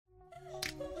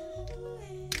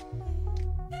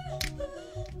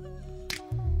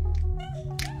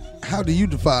How do you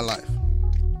defy life?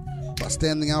 By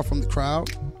standing out from the crowd,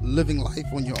 living life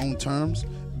on your own terms,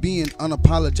 being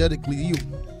unapologetically you.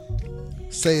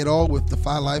 Say it all with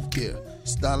Defy Life gear.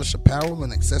 Stylish apparel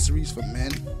and accessories for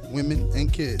men, women,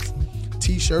 and kids.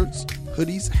 T-shirts,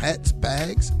 hoodies, hats,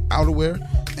 bags, outerwear,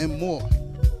 and more.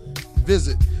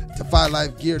 Visit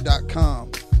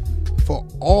DefyLifeGear.com for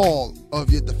all of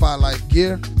your Defy Life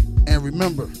gear. And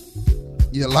remember,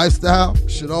 your lifestyle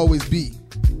should always be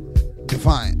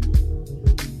defiant.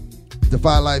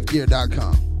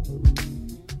 DefyLifeGear.com.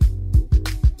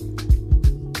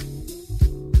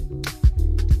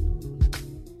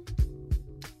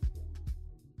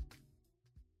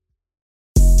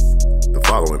 The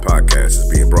following podcast is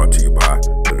being brought to you by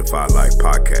the Defy Life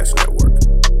Podcast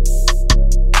Network.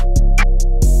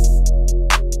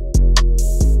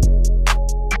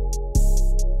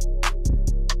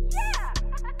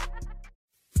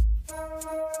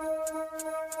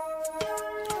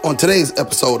 On today's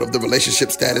episode of the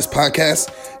Relationship Status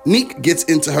Podcast, Neek gets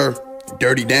into her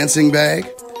dirty dancing bag.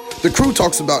 The crew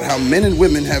talks about how men and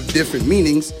women have different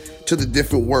meanings to the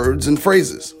different words and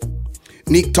phrases.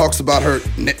 Neek talks about her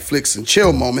Netflix and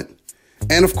chill moment.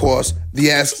 And of course, the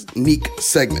Ask Neek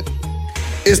segment.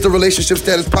 It's the Relationship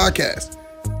Status Podcast.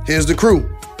 Here's the crew,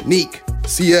 Neek,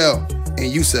 CL,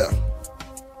 and Yusel.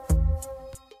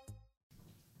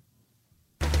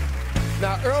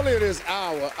 Now, earlier this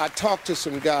hour, I talked to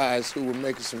some guys who were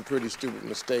making some pretty stupid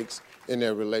mistakes in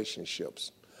their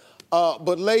relationships.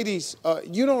 But ladies,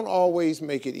 you don't always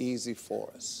make it easy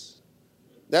for us.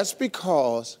 That's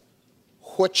because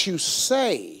what you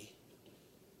say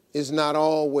is not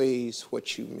always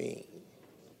what you mean.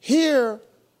 Here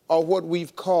are what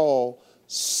we've called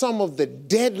some of the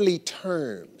deadly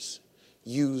terms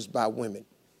used by women.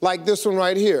 Like this one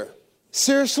right here.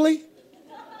 Seriously?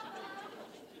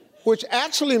 Which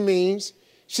actually means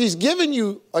she's giving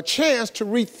you a chance to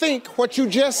rethink what you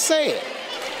just said.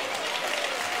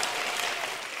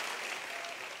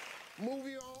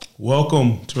 Movie on.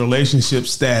 Welcome to Relationship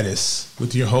Status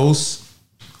with your host,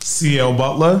 CL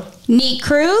Butler. Neek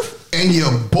Cruz. And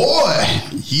your boy,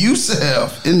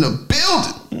 Yusef, in the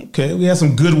building. Okay, we had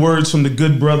some good words from the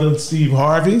good brother, Steve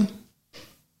Harvey.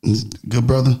 Good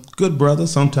brother? Good brother,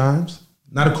 sometimes.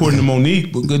 Not according to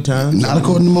Monique, but good times. Not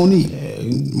according to Monique. Yeah.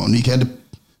 Monique had to,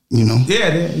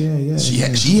 Yeah.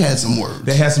 She had some words.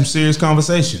 They had some serious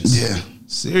conversations. Yeah.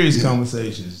 Serious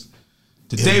conversations.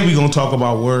 Today we're going to talk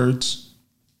about words,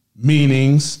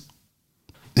 meanings.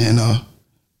 And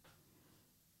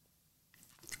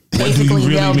Basically,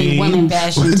 really there'll be mean? women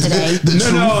bashing today.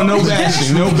 No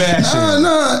bashing. No bashing.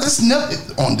 No, it's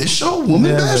never on this show.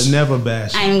 Woman bashing. Never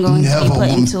bashing. I'm going Never to be put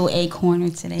woman. into a corner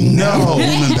today. No.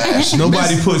 Woman bashing.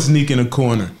 Nobody puts Neek in a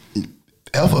corner.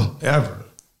 Ever.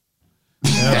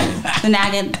 So now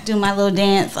I get to do my little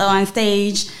dance on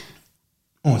stage.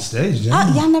 On stage,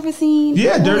 Y'all never seen?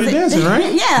 Yeah, what Dirty was it? Dancing,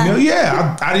 right? Yeah.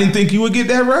 Yeah. I didn't think you would get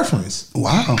that reference.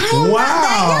 Wow. I'm not that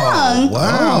young.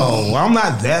 Wow. Well, I'm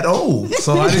not that old,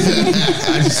 so I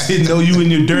just didn't know you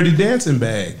in your Dirty Dancing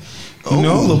bag. You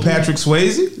know, little Patrick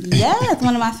Swayze. Yeah, it's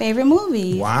one of my favorite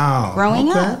movies. Wow.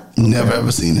 Growing up. Never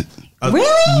ever seen it.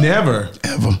 Really? Never.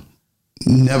 Ever.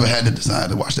 Never had to decide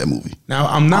to watch that movie. Now,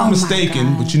 I'm not Oh, my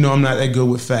mistaken, God. but you know I'm not that good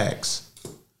with facts.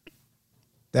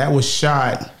 That was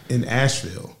shot in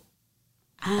Asheville.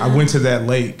 I went to that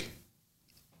lake.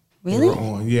 Really? We were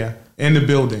on, yeah, and the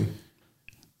building,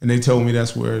 and they told me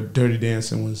that's where Dirty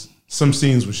Dancing was. Some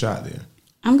scenes were shot there.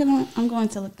 I'm going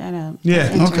to look that up. Yeah.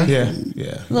 That's Okay. interesting.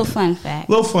 Yeah. Little fun fact.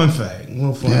 Little fun fact.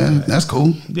 Yeah, that's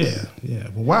cool. Yeah.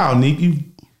 But wow, Neek, you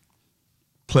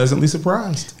pleasantly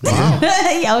surprised. Wow.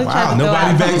 Yeah, I was trying to go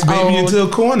Nobody out backs something baby old. into a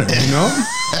corner, you know?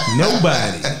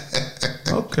 Nobody.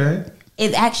 Okay.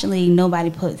 It's actually nobody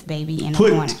puts baby in a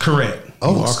corner. Correct. You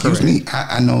Oh, are excuse correct. me.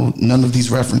 I know none of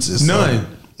these references. so None.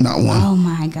 not one. Oh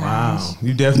my gosh. Wow.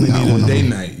 You definitely No, need a no. date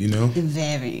night, you know?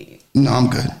 Very. No, I'm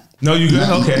good. No, you good?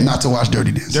 Not, Okay. Not to watch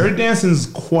Dirty Dancing. Dirty Dancing's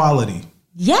quality.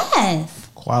 Yes.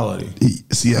 Quality.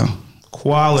 CL.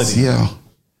 Quality. CL.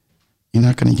 You're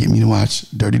not going to get me to watch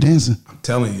Dirty Dancing. I'm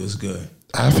telling you, it's good.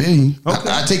 I feel you. Okay.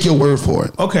 I take your word for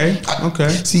it. Okay.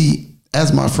 See,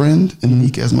 as my friend, and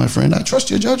Neek as my friend, I trust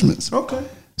your judgments. Okay.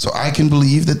 So I can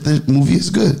believe that the movie is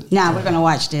good. Now we're gonna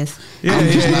watch this. Yeah, I'm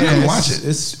just not gonna It's- watch it.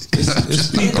 It's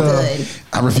It's peak, good.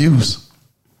 I refuse.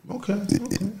 okay.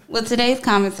 Well, today's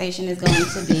conversation is going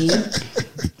to be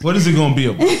What is it going to be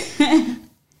about?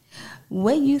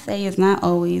 what you say is not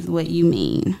always what you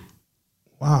mean.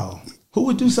 Wow. Who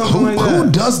would do something Who, like who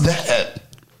that? does that?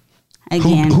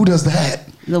 Again, Who does that?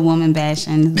 the woman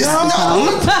bashing.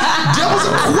 That was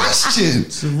a question.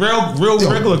 It's a real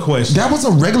regular question. That was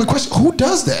a regular question. Who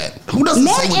does that? Who does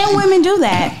Men and women do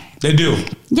that. They do.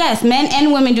 Yes, men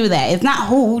and women do that. It's not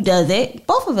who does it.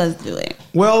 Both of us do it.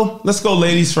 Well, let's go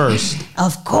ladies first.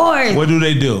 Of course. What do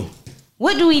they do?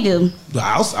 What do we do?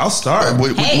 I'll start.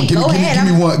 Hey, give go ahead.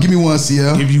 me one. Give me one,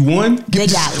 CL. Give you one? They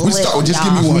got We start with just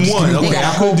give me y'all. one. One. Just give me Okay, They got a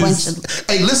I whole put bunch this. of.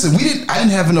 Hey, listen, I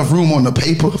didn't have enough room on the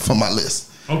paper for my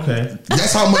list. Okay.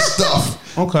 That's how much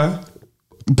stuff. Okay.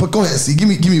 But go ahead, see. Give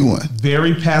me one.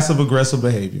 Very passive aggressive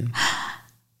behavior,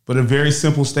 but a very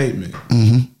simple statement.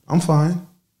 I'm fine.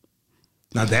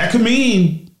 Now that could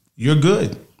mean you're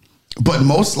good. But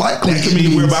most likely, That could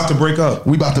mean we're about to break up.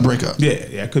 We about to break up. Yeah,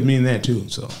 it could mean that too.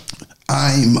 So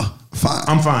I'm fine.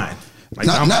 I'm fine. Like,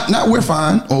 Not we're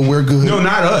fine or we're good. no,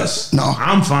 not us. No.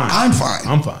 I'm fine. I'm fine.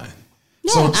 I'm fine.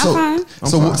 Yeah, I'm fine.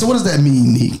 So what does that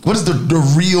mean, Neek? What is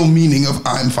the real meaning of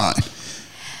I'm fine?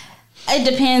 It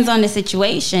depends on the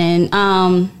situation.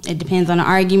 It depends on the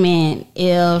argument.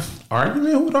 If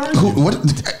Argument? Who would argue?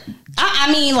 What?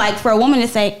 I mean, like for a woman to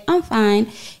say I'm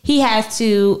fine,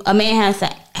 a man has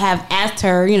to have asked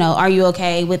her, are you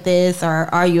okay with this, or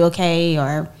are you okay,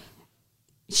 or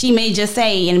she may just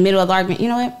say in the middle of the argument, you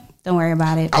know what? Don't worry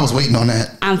about it. I was waiting on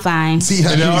that. I'm fine. See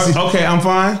how Okay, I'm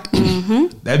fine.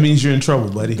 Mm-hmm. That means you're in trouble,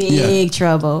 buddy. Big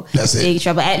trouble. That's it. Big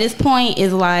trouble. At this point,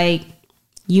 it's like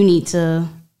you need to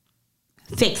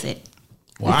fix it.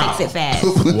 And Wow. fix it fast.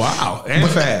 Wow, and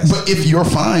fast. But if you're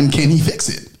fine, can he fix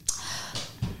it?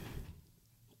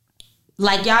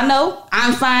 Like y'all know,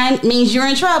 I'm fine means you're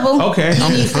in trouble. Okay, He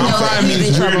I'm needs to know that fine he's in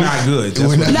means we're trouble. not good. That's We're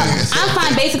what not it No, is. I'm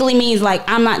fine basically means like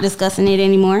I'm not discussing it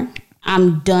anymore.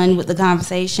 I'm done with the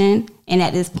conversation, and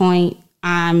at this point,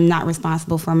 I'm not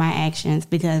responsible for my actions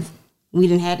because we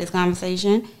didn't have this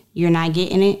conversation. You're not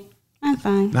getting it. I'm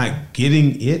fine. Not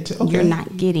getting it. Okay. You're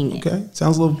not getting it. Okay,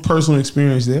 sounds a little personal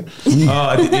experience there at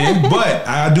the end, but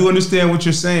I do understand what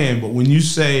you're saying. But when you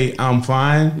say I'm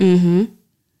fine,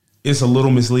 it's a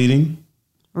little misleading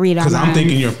Read our because I'm minds.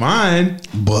 thinking you're fine,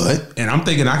 But and I'm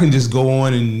thinking I can just go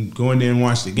in there and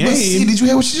watch the game. see, did you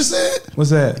hear what she just said? What's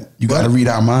that? You got to read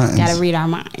our minds. Gotta read our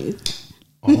minds.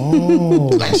 Oh,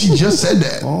 Like she just said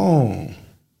that. oh,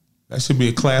 that should be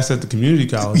a class at the community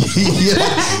college. Yeah.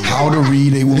 How to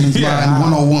read a woman's mind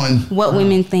 101. What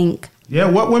women think. Yeah,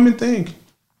 what women think?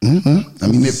 I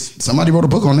mean, if somebody wrote a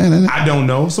book on that, isn't it? I don't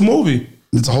know. It's a movie.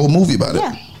 It's a whole movie about it.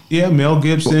 Yeah. Yeah, Mel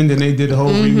Gibson. Then they did the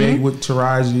whole remake with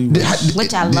Taraji.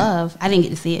 Which I love. I didn't get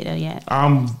to see it though yet.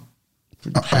 I'm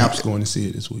perhaps going to see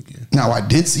it this weekend. Now, I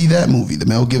did see that movie, the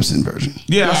Mel Gibson version.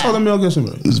 Yeah, I Yeah. saw the Mel Gibson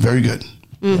movie. It was very good.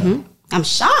 I'm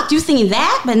shocked you seen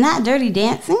that, but not Dirty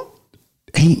Dancing.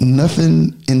 Ain't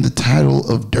nothing in the title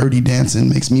of Dirty Dancing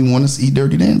makes me want to see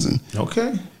Dirty Dancing.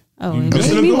 Okay. Oh, You it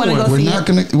missing made a me good want to one. go We're see not it.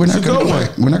 gonna It's a good go one.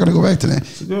 back. We're not gonna go back to that.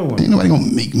 It's a good one. Ain't nobody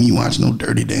gonna make me watch no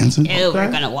Dirty Dancing. Ew, Okay.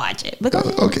 we're gonna watch it. But go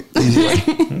ahead. Okay.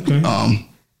 Anyway.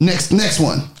 Next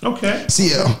one. Okay.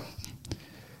 CL.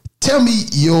 Tell me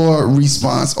your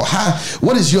response or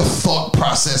what is your thought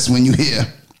process when you hear?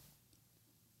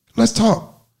 Let's talk.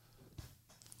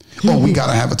 Oh, we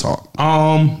gotta have a talk.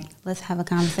 Let's have a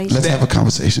conversation. Let's have a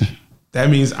conversation. That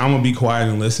means I'm gonna be quiet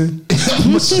and listen.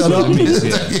 Shut up.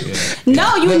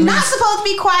 No, you're not supposed to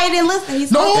be quiet and listen. You're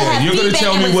supposed to have You're gonna feedback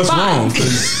tell and me what's wrong. response.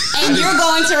 'cause- And you're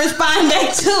going to respond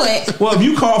back to it. well, if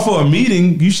you call for a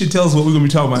meeting, you should tell us what we're gonna be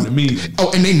talking about in the meeting.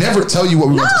 Oh, and they never tell you what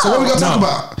we're gonna talk. So what we gonna talk No.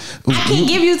 about? I can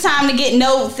give you time to get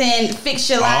notes and fix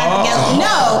your life together.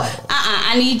 No,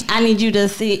 I need you to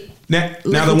see. Now the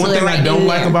Listen one to it thing I right don't then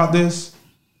like there. about this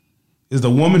is the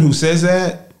woman who says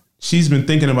that. She's been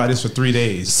thinking about this for 3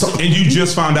 days, So- and you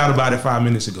just found out about it 5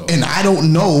 minutes ago. And I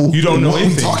don't know. You don't know what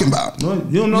anything. we're talking about. No,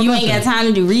 you don't know. You nothing. ain't got time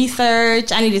to do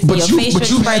research. I need to see your facial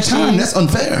But you've had expression. time. That's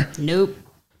unfair. Nope.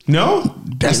 No,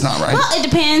 That's not right. Well, it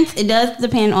depends. It does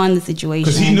depend on the situation.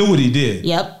 because he knew what he did.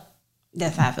 Yep.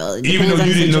 That's how I feel. It Even depends though on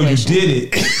you the didn't know you situation.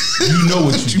 did it, you know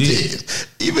what you did.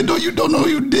 Even though you don't know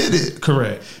you did it.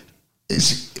 Correct.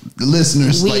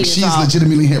 Listeners, We like is she's all-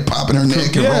 legitimately here popping her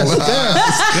neck and Yes, rolling her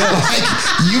eyes.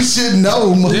 Like, you should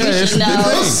know, Malik. Yeah, it's You know the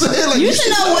what I'm thing. saying? Like, You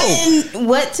should know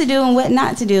what to do and what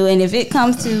not to do. And if it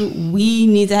comes to we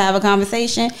need to have a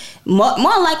conversation, more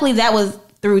likely that was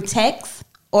through text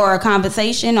or a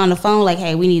conversation on the phone. Like,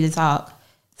 hey, we need to talk.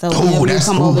 So whenever you that's-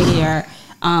 come ooh. over here,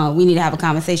 we need to have a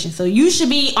conversation. So you should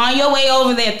be on your way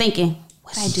over there thinking,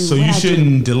 what I do. So what you I do?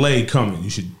 shouldn't delay coming. You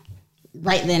should.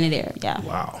 Right then and there. Yeah.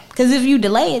 Wow. Because if you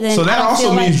delay it, then So that I don't also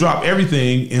feel means like, drop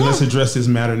everything and let's address this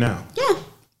matter now.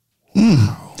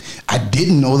 yeah. I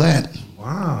didn't know that.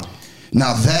 Wow.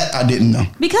 Now that I didn't know.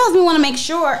 Because we want to make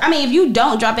sure. I mean, if you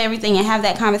don't drop everything and have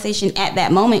that conversation at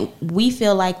that moment, we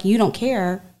feel like you don't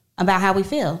care about how we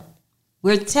feel.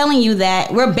 We're telling you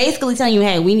that. We're basically telling you,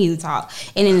 hey, we need to talk.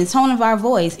 And in the tone of our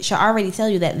voice, it should already tell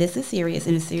you that this is serious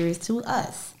and it's serious to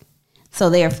us. So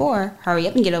therefore, hurry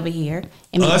up and get over here.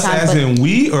 And make Us time as for in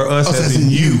we or us as in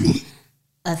you?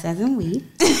 us as in we.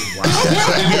 Wow.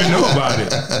 I didn't even know about it.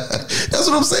 That's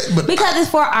what I'm saying. But Because it's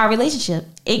for our relationship.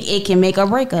 It can make or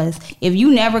break us. If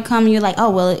you never come and you're like, oh,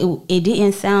 well, it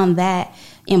didn't sound that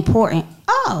important.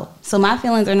 Oh, so my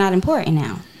feelings are not important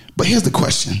now. But here's the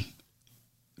question.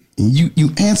 You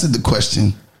answered the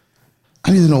question.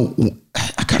 I need to know.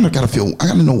 I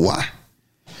gotta know why.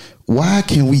 Why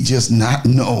can we just not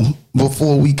know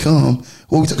before we come?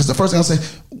 Because the first thing I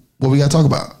say, what we gotta talk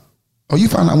about? Oh, you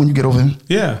find out when you get over here.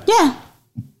 Yeah. Yeah.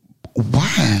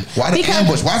 Why? Why the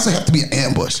ambush? Why does it have to be an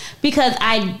ambush? Because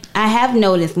I have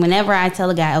noticed whenever I tell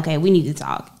a guy, okay, we need to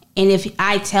talk. And if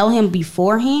I tell him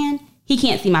beforehand, he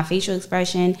can't see my facial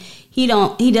expression. He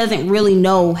doesn't really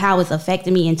know how it's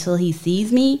affecting me until he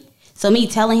sees me. So me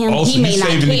telling him, Also, he may not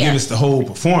saving to give care. us the whole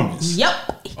performance. Yep.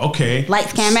 Okay.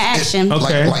 Lights, camera, action.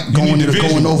 Okay. Like You need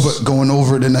the going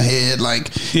over it in the head.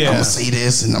 Like Yeah. I'm gonna say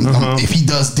this, and if he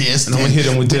does this, And I'm gonna hit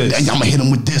him with this. I'm gonna hit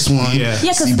him with this one. Yeah.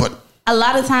 Yeah, See, because but a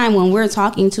lot of time when we're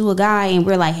talking to a guy and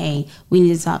we're like, hey, we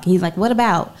need to talk. And he's like, what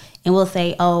about? And we'll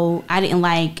say, oh, I didn't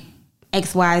like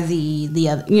XYZ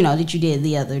that you did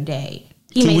the other day.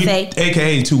 He may say,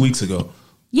 AKA 2 weeks ago.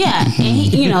 yeah, and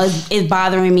he, it's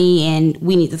bothering me and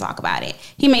we need to talk about it.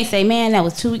 He may say, man, that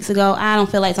was 2 weeks ago. I don't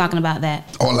feel like talking about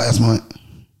that. or last month.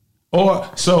 Or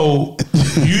so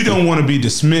you don't want to be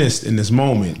dismissed in this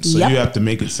moment, so Yep. you have to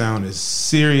make it sound as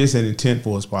serious and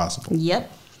intentful as possible.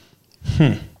 Yep.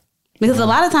 Because a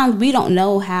lot of times we don't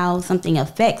know how something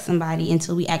affects somebody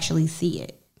until we actually see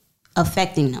it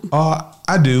affecting them.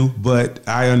 I do, but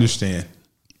I understand.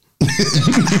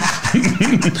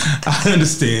 I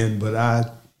understand, but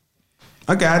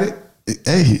I got it.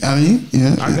 Hey, I mean,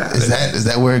 I got is it.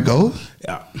 that where it goes?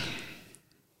 Yeah.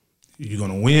 You're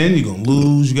gonna win. You're gonna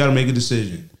lose. You got to make a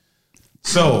decision.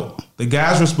 So the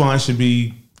guy's response should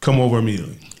be, "Come over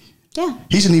immediately." Yeah.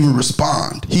 He shouldn't even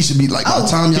respond. He should be like, by the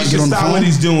time He y'all should get on the stop phone, what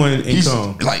he's doing and he's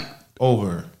come like,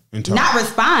 over and talk. Not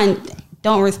respond.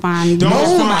 Don't respond. Don't no,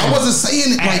 respond. I wasn't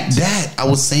saying it like Act. that. I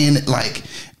was saying it like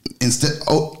instead.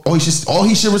 All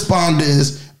he should respond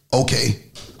is, okay,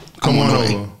 Come I'm on the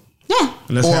way. over. Yeah.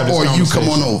 And let's have this Or you come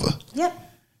on conversation. over. Yep.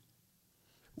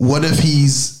 What if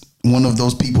he's one of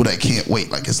those people that can't wait?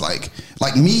 Like it's like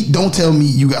me. Don't tell me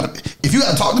if you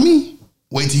gotta talk to me,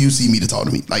 wait till you see me to talk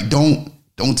to me. Like don't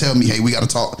tell me, hey, we gotta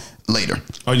talk later.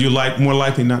 Are you more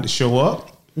likely not to show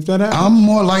up if that happens? I'm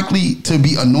more likely to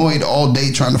be annoyed all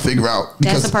day trying to figure out.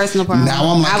 That's because a personal problem. Now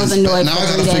I'm like, I was annoyed now for I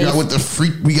gotta 3 figure out days. what the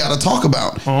freak we gotta talk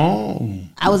about. Oh,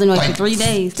 I was annoyed for Like, 3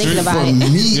 days thinking about For it.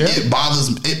 me, Yeah.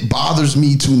 it bothers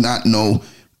me to not know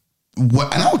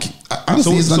what. And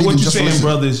honestly, it's so not what even you just saying, listen.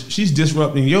 brothers? She's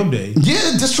disrupting your day,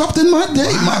 Yeah, disrupting my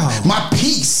day, Wow. my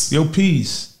peace. your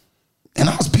peace. And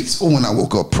I was peaceful when I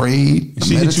woke up, prayed,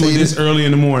 She hit you with meditated. this early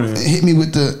in the morning. Hit me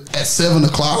with at 7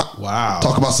 o'clock. Wow.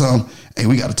 Talk about something. Hey,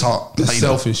 we got to talk. That's later.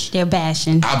 selfish. They're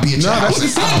bashing. I'll be at your No, house.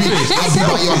 that's I'll selfish. be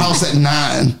by your house at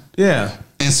 9. Yeah.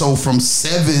 And so from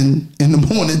 7 in the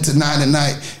morning to 9 at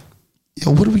night,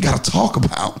 yo, what do we got to talk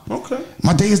about? Okay.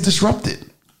 My day is disrupted.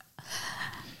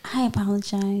 I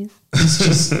apologize. It's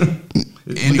just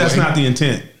But that's not the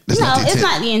intent. that's No, not the it's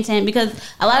intent. not the intent because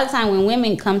a lot of time when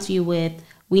women come to you with,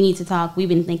 we need to talk, we've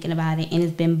been thinking about it and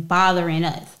it's been bothering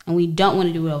us and we don't want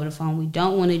to do it over the phone. We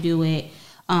don't want to do it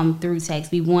through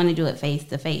text. We want to do it face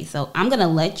to face. So I'm going to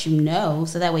let you know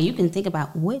so that way you can think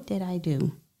about, what did I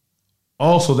do?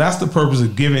 Also, that's the purpose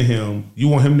of giving him. You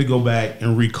want him to go back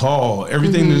and recall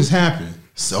everything that has happened.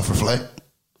 Self-reflect.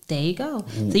 There you go.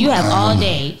 So you have all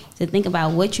day to think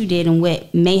about what you did and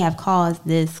what may have caused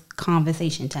this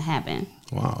conversation to happen.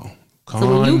 Wow.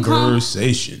 So when you come-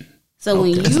 Conversation. So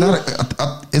when It's you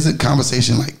not is it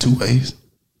conversation like 2 ways?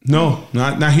 No,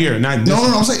 not here. Not in this,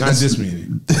 No, I'm saying not this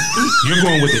meaning. You're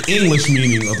going with the English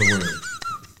meaning of the word.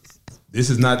 This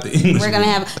is not the English. we're gonna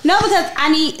meaning. have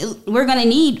because we're gonna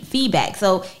need feedback.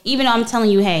 So even though I'm telling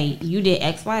you, hey, you did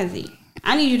XYZ,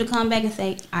 I need you to come back and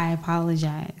say, I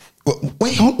apologize.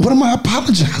 Wait, what am I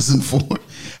apologizing for?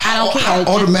 I don't care. How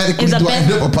automatically It's do I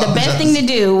end up the apologizing? best thing to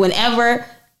do whenever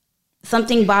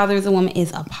something bothers a woman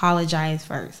is apologize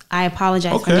first. I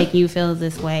apologize for Okay. making you feel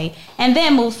this way, and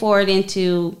then move forward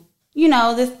into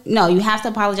this. No, you have to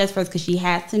apologize first because she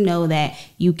has to know that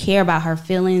you care about her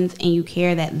feelings and you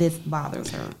care that this bothers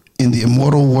her. In the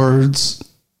immortal words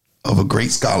of a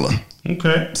great scholar,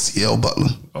 Okay. C.L. Butler.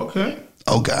 Okay.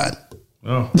 Oh God,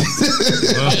 Oh. CL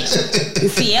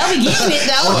be getting it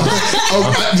though.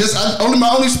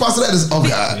 My only response to that is, oh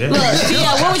God. Yeah. Look,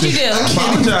 CL, what would you do?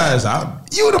 Apologize.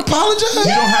 You would apologize? You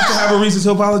don't have to have a reason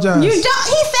to apologize. You don't.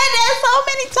 He said that so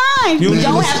many times. You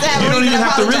don't have to have. You don't even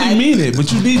have to really mean it,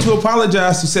 but you need to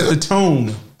apologize to set the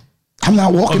tone. I'm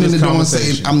not walking in the door and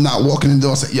conversation.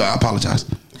 saying, yo, I apologize.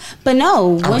 But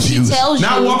no, when she refuse. tells you,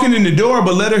 Not walking in the door,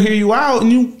 but let her hear you out,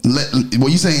 and you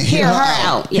You saying hear her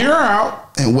out. hear her out.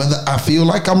 And whether I feel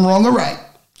like I'm wrong or right.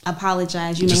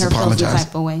 Apologize. You Just made her feel some apologize.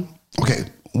 type of way. Okay,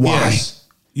 why? Yes.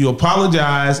 You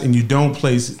apologize and you don't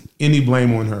place any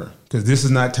blame on her because this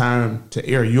is not time to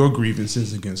air your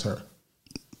grievances against her.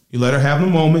 You let her have the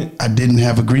moment. I didn't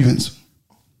have a grievance.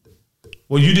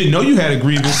 Well, you didn't know you had a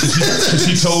grievance because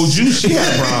she told you she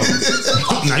had a problem.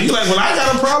 Now you're like, well, I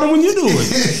got a problem when you do it.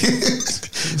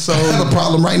 So I have a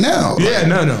problem right now. yeah,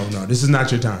 no. This is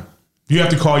not your time. You have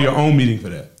to call your own meeting for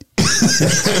that.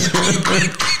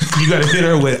 You got to hit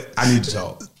her with, I need to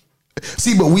talk.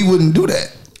 See, but we wouldn't do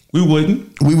that. We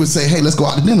wouldn't. We would say, hey, let's go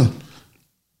out to dinner.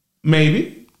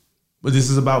 Maybe. But this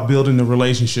is about building a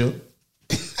relationship,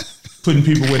 putting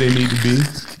people where they need to be,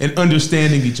 and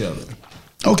understanding each other.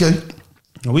 Okay.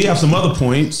 We have some other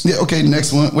points. Yeah, okay,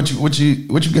 next one. What you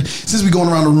got? Since we going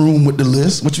around the room with the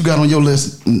list, what you got on your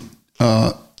list? Me?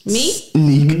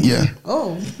 Yeah.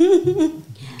 Oh.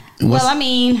 Well, I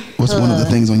mean, What's one of the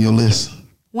things on your list?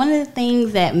 one of the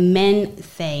things that men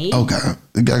say. Oh God,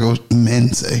 the guy goes, men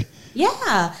say. Yeah.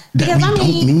 That Because we I don't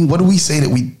mean, mean? What do we say that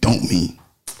we don't mean?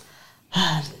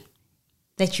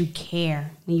 that you care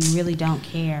when you really don't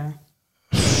care.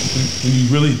 When you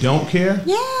really don't care.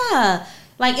 Yeah.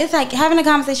 Like, it's like having a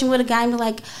conversation with a guy and be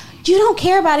like, you don't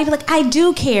care about it. Be like, I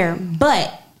do care,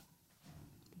 but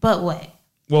what?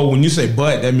 Well, when you say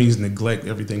 "but," that means neglect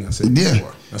everything I said Yeah.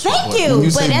 before. That's what Thank but- you. When you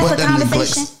But say that's but, a that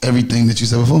conversation. neglects everything that you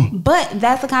said before. But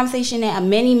that's the conversation that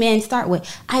many men start with.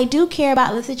 I do care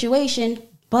about the situation,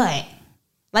 but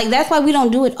like that's why we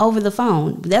don't do it over the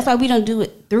phone. That's why we don't do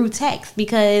it through text,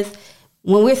 because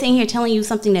when we're sitting here telling you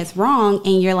something that's wrong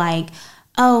and you're like,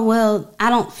 oh, well,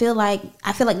 I feel like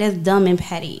that's dumb and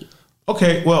petty.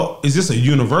 Okay, well, is this a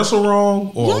universal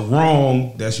wrong or a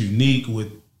wrong that's unique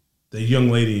with the young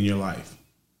lady in your life?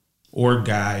 Or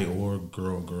guy or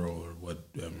girl or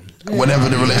whatever. Whatever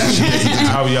the relationship is.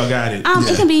 However y'all got it.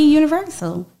 It can be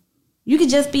universal. You could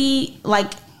just be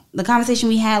like the conversation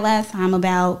we had last time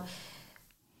about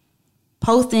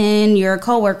posting your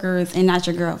coworkers and not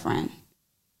your girlfriend.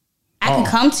 I can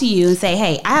come to you and say,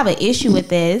 hey, I have an issue with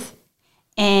this.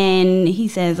 And he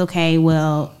says, okay,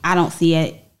 well, I don't see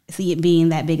it being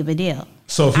that big of a deal.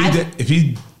 So if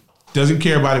he doesn't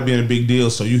care about it being a big deal,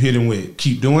 so you hit him with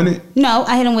keep doing it? No,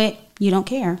 I hit him with, you don't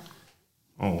care.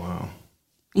 Oh, wow.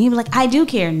 And he'd be like, I do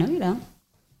care. No, you don't.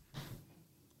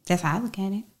 That's how I look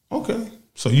at it. Okay.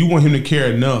 So you want him to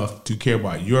care enough to care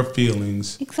about your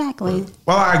feelings. Exactly.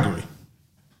 Well, I agree.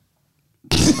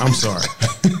 I'm sorry.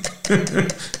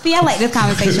 See, I like this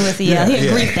conversation with CL. He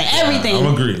agrees to everything.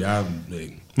 I'm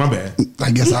agree. My bad.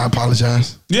 I guess I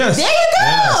apologize. Yes. There you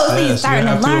go. See, you're You starting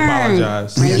to have learn.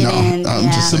 apologize. Bring Yeah, it no, in. I'm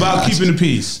Yeah. just It's about keeping the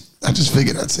peace. I just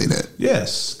figured I'd say that.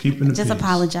 Yes, keeping the Just peace.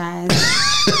 apologize.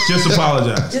 Just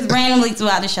apologize. Just randomly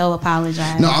throughout the show,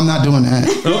 apologize. No, I'm not doing that.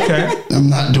 Okay. I'm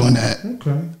not doing that.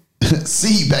 Okay.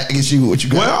 See, back against you, what you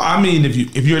got? Well, I mean, if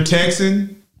you're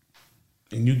texting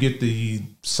and you get the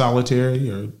solitary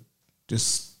or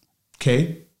just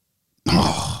K,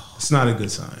 it's not a good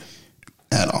sign.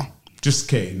 At all. Just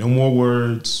K. No more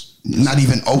words. Not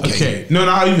even okay. Okay. No,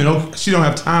 not even okay. She don't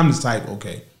have time to type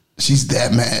okay. She's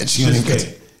that mad. She don't Just even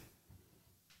K.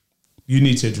 You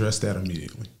need to address that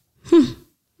immediately.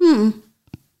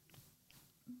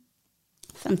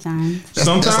 Sometimes.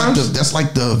 Sometimes. That's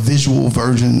like the visual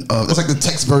version of. That's like the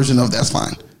text version of. That's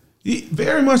fine. Yeah,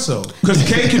 very much so. Because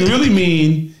K can really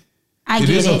mean I it get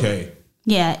is it. okay.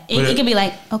 Yeah, But it could be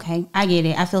like, okay, I get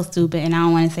it. I feel stupid and I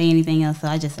don't want to say anything else, so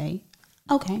I just say,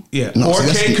 okay. Yeah. No, or see,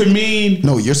 that's K could mean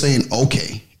No, you're saying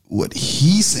okay. What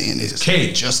he's saying is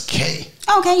K. Just K.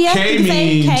 Okay, yeah. K you can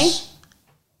say means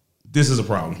this is a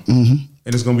problem. Mm-hmm.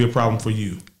 And it's going to be a problem for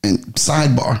you. And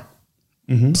sidebar.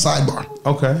 Sidebar.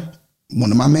 Okay. One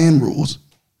of my man rules.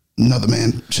 Another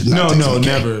man should not text me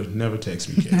K. never text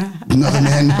me K. Another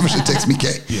man never should text me K.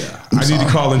 Yeah. I'm I need to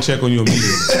sorry. call and check on you immediately.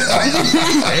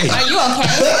 Hey. Are you okay?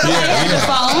 Yeah, Your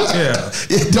phone? Yeah.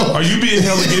 Yeah, don't. Are you being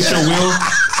held against your will?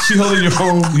 She holding your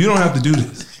phone. You don't have to do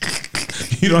this.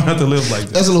 You don't have to live like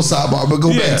That's this. a little sidebar, but go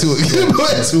back to it. Go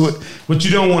back to it. But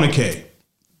you don't want a K.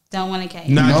 Don't want a K.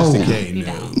 Not No. just a K. You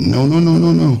No.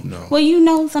 don't. No. Well, you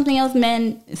know something else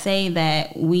men say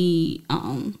that we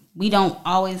don't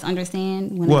always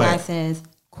understand when What? a guy says,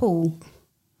 cool.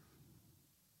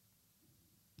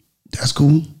 That's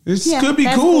cool. This Yeah, could be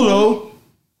that's cool cool. though.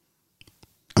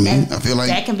 I mean, I feel like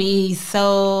that can be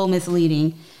so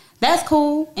misleading. That's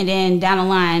cool, and then down the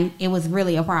line, it was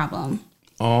really a problem.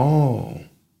 Oh,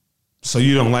 so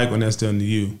you don't like when that's done to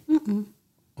you?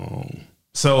 Oh,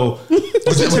 so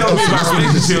what you tell me about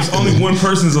relationships? Only one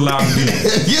person's allowed to do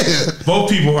that. yeah.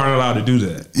 Both people aren't allowed to do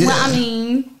that. Yeah. Well, I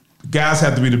mean, Guys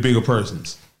have to be the bigger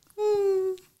persons.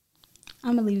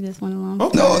 I'm gonna leave this one alone.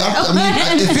 Okay. No,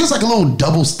 I mean, it feels like a little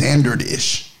double standard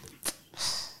ish.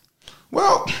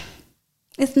 Well,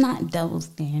 It's not double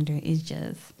standard. It's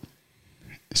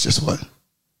just what?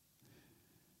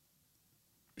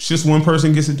 it's just one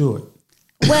person gets to do it.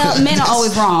 well, men are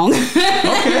always wrong.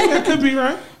 Okay, that could be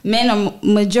right. Men are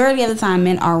majority of the time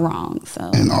men are wrong.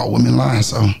 So And all women lie.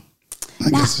 So I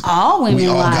not all women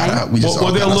lie. We just Well,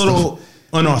 all they're a got our little stuff.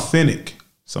 unauthentic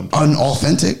sometimes.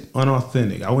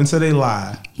 Unauthentic. I wouldn't say they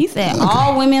lie. He said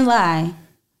all women lie.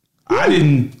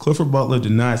 Clifford Butler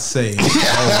did not say. You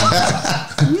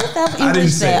I didn't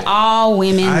say said it. all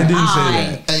women I didn't lie.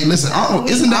 say that. Hey, listen,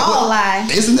 We isn't that all what? lie.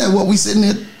 Isn't that what we sitting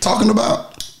here talking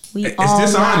about? We It's all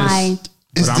dishonest. lie.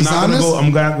 It's But I'm not gonna dishonest? go.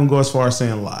 I'm not gonna go as far as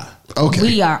saying lie. Okay.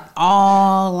 We are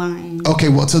all lying. Okay.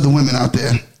 Well, to the women out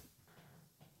there,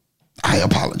 I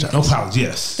apologize. No apology.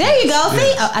 Yes. There you go.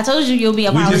 See, I told you you'll be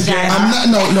just apologizing. can't-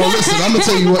 I'm not. No. Listen, I'm gonna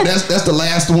tell you what. That's the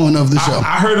last one of the show.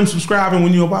 I heard him subscribing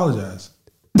when you apologize.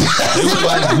 It was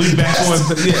like we back on.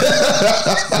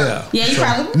 Yeah. Yeah, you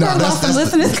probably No, lost some that's-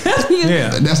 listeners because you.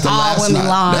 Yeah. That's the all last. women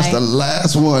lie. That's the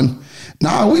last one.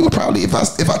 Nah, we would probably if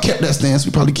I kept that stance,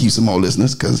 we probably keep some more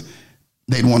listeners because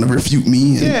they'd want to refute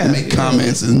me and Yeah, make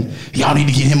comments and y'all need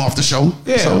to get him off the show.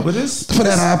 Yeah, So but it's- for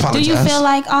that I Do apologize. you feel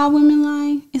like all women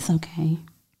lie? It's okay.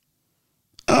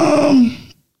 I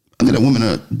think that women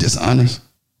are dishonest.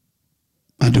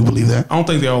 I do believe that. I don't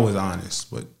think they're always honest,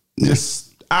 but just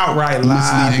outright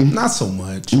lie, Misleading. not so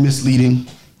much. Misleading.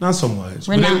 Not so much.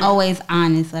 We're But not they- always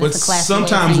honest. That's But a classic way of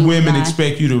sometimes saying women lie.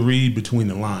 expect you to read between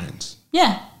the lines.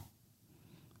 Yeah.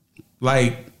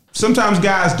 Like sometimes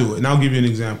guys do it, and I'll give you an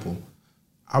example.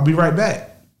 I'll be right back.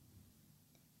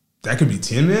 That could be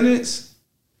 10 minutes.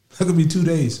 That could be 2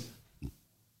 days.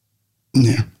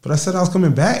 Yeah. But I said I was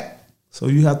coming back, so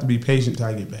you have to be patient till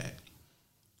I get back.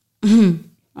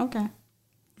 Okay.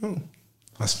 Oh,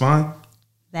 that's fine.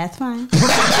 That's fine.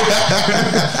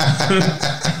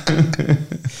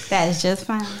 That is just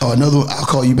fine. Oh, another one. I'll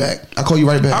call you back. I'll call you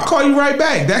right back. I'll call you right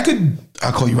back.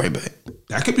 I'll call you right back.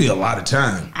 That could be a lot of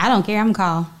time. I don't care. I'm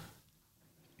call.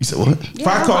 You said what? If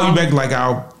I call you back, like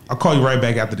I'll call you right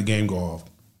back after the game go off.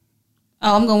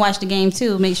 Oh, I'm gonna watch the game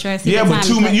too. Make sure I see. Yeah, the but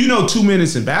time 2 minutes. 2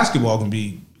 minutes in basketball can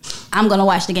be. I'm gonna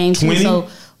watch the game too. 20? So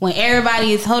when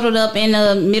everybody is huddled up in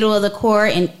the middle of the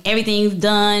court and everything's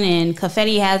done and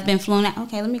confetti has been flown out,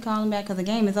 okay, let me call him back because the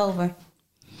game is over.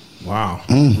 Wow.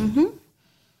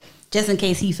 Just in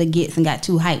case he forgets and got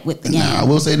too hyped with the game. Nah, I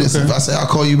will say this. Okay. If I say I'll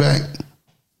call you back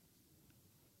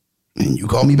and you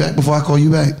call me back before I call you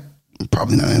back, I'm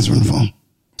probably not answering the phone.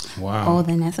 Wow. Oh,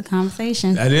 then that's a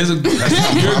conversation. That is you're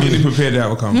getting prepared to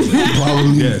have a conversation.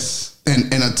 Probably. Yes.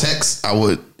 And a text, I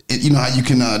would, you know how you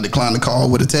can decline the call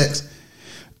with a text?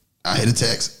 I hit a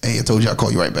text. Hey, I told you I'll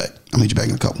call you right back. I'll meet you back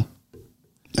in a couple.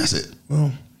 That's it.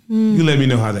 Well, you let me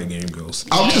know how that game goes.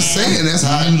 I'm just saying that's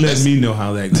how You let me know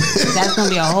how that goes. That's gonna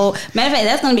be a whole matter of fact.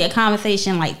 That's gonna be a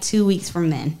conversation like 2 weeks from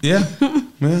then. Yeah.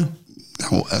 Yeah.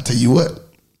 I'll tell you what.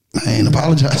 I ain't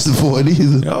apologizing for it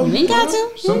either. Yo, You ain't got to.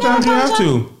 You Sometimes you have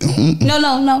to.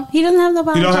 No. He doesn't have to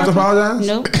apologize. You don't have to apologize?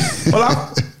 Nope.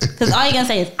 Well, Because all you're gonna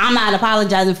say is, "I'm not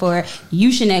apologizing for it.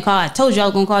 You shouldn't have called. I told you I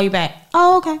was gonna call you back."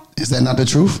 Oh, okay. Is that not the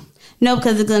truth? No,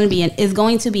 because it's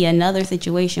going to be another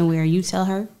situation where you tell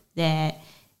her that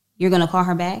you're gonna call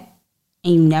her back,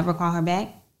 and you never call her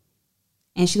back,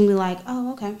 and she's gonna be like,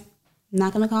 "Oh, okay, I'm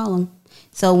not gonna call him."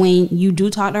 So when you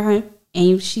do talk to her,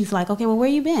 and she's like, "Okay, well, where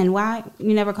you been? Why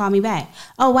you never called me back?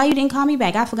 Oh, why you didn't call me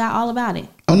back? I forgot all about it."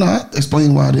 Oh, no. I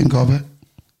explained why I didn't call back.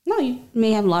 No, you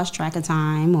may have lost track of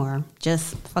time or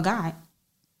just forgot.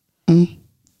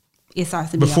 It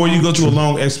starts to be before a you long- go to a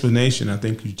long explanation, I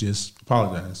think you just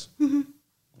apologize. I'm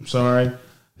sorry.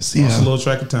 See Lost a how little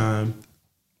track of time,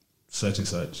 such and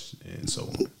such, and so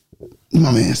on.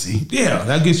 my man, see. Yeah,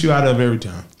 that gets you out of every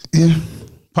time. Yeah.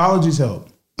 Apologies help.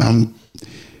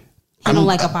 He don't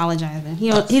like apologizing. He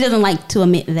doesn't like to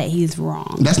admit that he's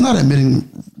wrong. That's not admitting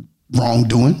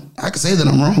wrongdoing. I can say that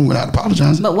I'm wrong without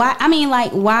apologizing. But why? I mean,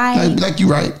 why? Like you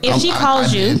right. If she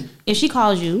calls you,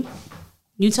 did.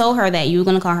 you told her that you were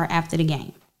going to call her after the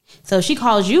game. So if she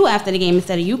calls you after the game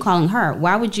instead of you calling her,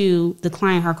 why would you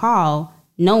decline her call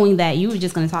knowing that you were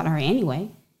just going to talk to her anyway?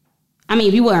 I mean,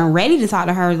 if you weren't ready to talk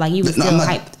to her, like you was No, still I'm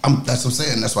hyped. not. That's what I'm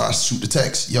saying. That's why I shoot the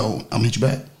text. Yo, I'm gonna hit you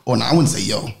back. Or no, I wouldn't say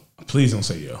yo. Please don't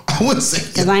say yo. I wouldn't say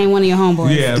Because yo. I ain't one of your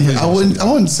homeboys. Yeah, Yeah, I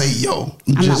wouldn't say yo.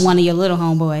 I'm not one of your little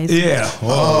homeboys. Yeah.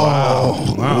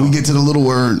 Oh, wow. When we get to the little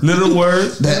word. Little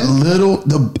words. That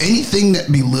anything that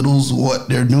belittles what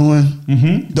they're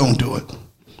doing, don't do it.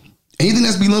 Anything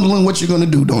that's belittling what you're gonna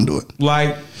do, don't do it.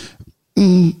 Like,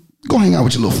 Go hang out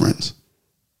with your little friends.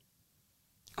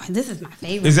 Oh, this is my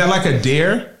favorite. is that like a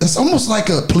dare? It's almost like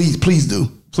a please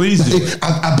do. Please do.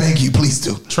 I beg you, please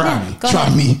do. Try me. Go Try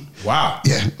ahead. me. Wow.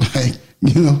 Yeah, like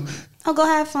you know. Oh, go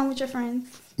have fun with your friends.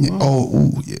 Yeah,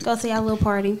 yeah. Go to your little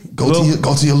party. Go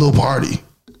to your little party.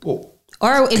 Well,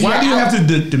 Or if why you're do you out, have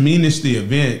to diminish the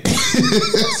event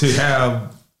to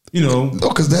have, No,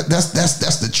 because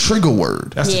that's the trigger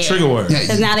word. that's the Yeah. trigger word.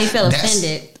 Because now they feel that's-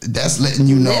 offended. That's letting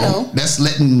you know. Little. That's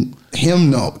letting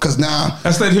him know. Because now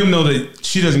That's letting him know that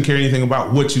she doesn't care anything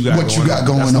about what you got what going you got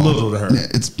going That's on. little to her. Yeah,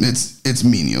 it's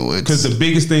menial. Because It's the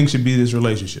biggest thing should be this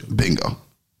relationship. bingo.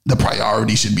 The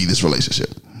priority should be this relationship.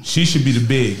 She should be the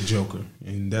big joker,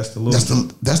 and that's the little.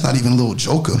 That's not even a little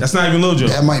joker. That's not even little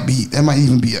joker. That might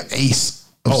even be an ace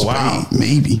of Oh, wow. spade,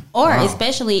 maybe. Or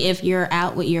especially if you're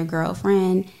out with your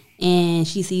girlfriend and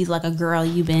she sees like a girl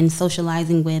you've been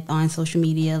socializing with on social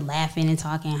media, laughing and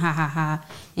talking, ha ha ha,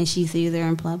 and she sees her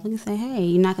in public and say, "Hey,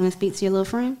 you're not gonna speak to your little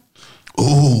friend?"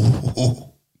 Oh,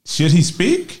 Should he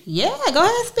speak? Yeah, go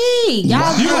ahead and speak.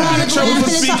 Y'all, You gonna get in trouble for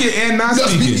speaking and not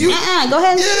speaking. Go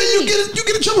ahead and you speak.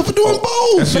 get in trouble for doing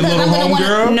both. That's your Because little I'm gonna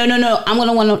homegirl. wanna, no. I'm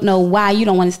gonna want to know why you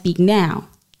don't want to speak now.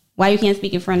 Why you can't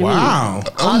speak in front of Wow. me?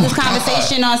 All this my God.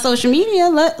 conversation on social media.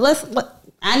 Let's.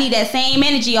 I need that same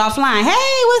energy offline.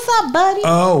 Hey, what's up, buddy?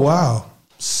 Oh wow.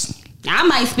 I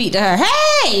might speak to her.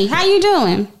 Hey, how you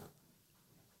doing?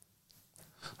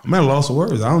 I'm at a loss of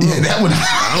words. I don't know. Yeah, that would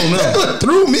I don't know.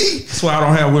 through me. That's why I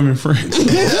don't have women friends.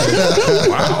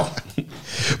 Wow.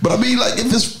 But I mean, like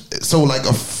if it's so like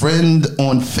a friend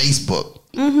on Facebook,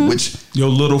 which Your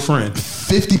little friend.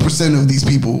 50% of these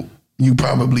people you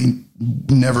probably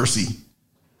never see.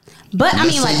 But I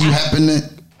Let's mean, say like, you happen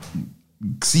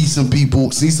to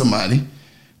see somebody.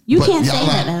 you but can't say y'all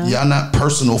that not, though. y'all not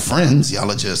personal friends.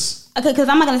 Y'all are just Okay, because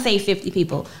I'm not gonna say 50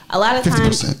 people. A lot of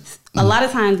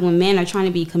 50%. times when men are trying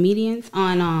to be comedians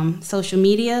on social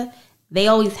media, they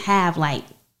always have like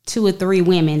 2 or 3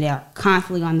 women that are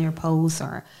constantly on their posts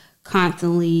or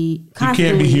constantly. You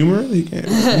can't be humorous. You can't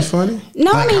be funny.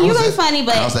 No, I like, mean you how's ain't that- funny,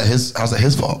 but how's that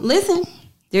his fault? listen,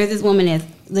 there's this woman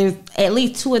there's at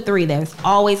least 2 or 3 that's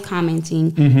always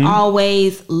commenting, Mm-hmm.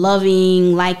 always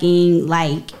loving, liking,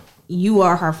 like you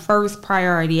are her first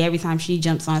priority every time she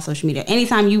jumps on social media.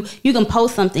 Anytime you can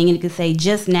post something and it can say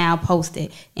just now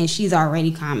posted and she's already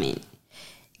commented.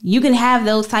 You can have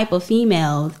those type of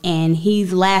females and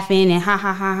he's laughing and ha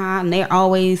ha ha ha and they're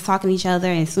always talking to each other,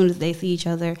 and as soon as they see each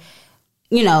other,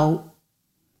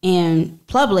 in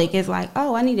public, it's like,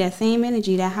 oh, I need that same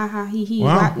energy, that ha ha he he.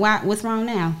 Wow. Why, what's wrong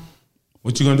now?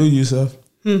 What you gonna do, Yusuf?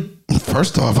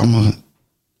 First off, I'm gonna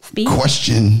Speak.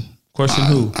 question. Question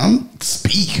who? I'm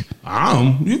speak.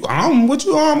 What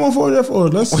you on for that for?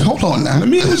 Let's Wait, hold on now. Let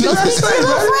me hear what you gotta Speak to say, your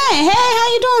little baby. friend. Hey, how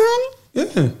you doing, honey?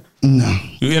 Yeah. No,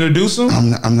 You introduce him.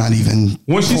 I'm not even.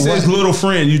 When she for says what? little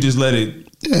friend, you just let it.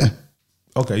 Yeah.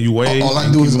 Okay, you wait. All I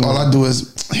do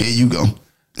is here you go,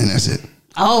 and that's it.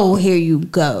 Oh, here you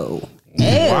go.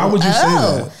 Why would you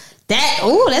say that?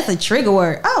 That's a trigger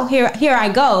word. Oh, here I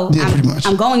go. Yeah, pretty much.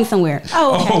 I'm going somewhere.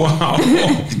 Oh, okay. Oh wow.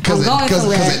 Because I'm going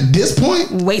somewhere. at this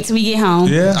point, Wait till we get home.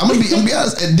 Yeah. I'm gonna be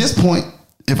honest. At this point,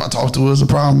 if I talk to her, it's a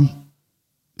problem.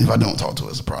 If I don't talk to her,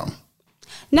 it's a problem.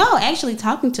 No, actually,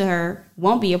 talking to her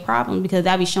won't be a problem because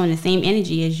I'll be showing the same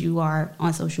energy as you are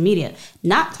on social media.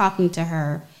 Not talking to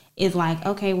her is like,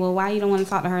 okay, well, why you don't want to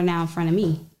talk to her now in front of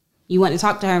me? You want to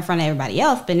talk to her in front of everybody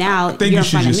else, but now I think you're you in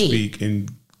should front of just me. speak and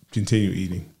continue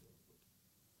eating.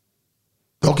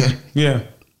 Okay, Yeah.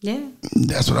 Yeah,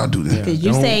 that's what I'll do then. because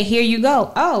you Don't- say, here you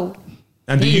go. Oh,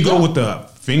 And do There you you go go. with the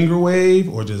finger wave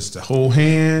or just the whole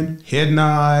hand, head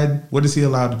nod? What is he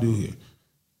allowed to do here?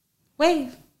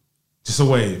 wave. Just a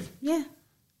wave. Yeah.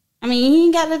 I mean, he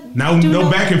ain't got to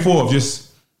No back and forth. Just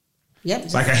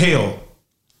Yep. like a hail.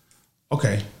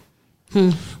 Okay.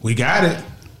 We got it.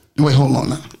 Wait, hold on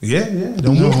now. Yeah.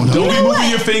 Don't be moving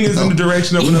your fingers in the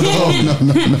direction of another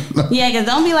phone. No. Yeah, because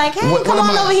don't be like, hey, What come am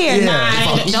on I- over here. Yeah,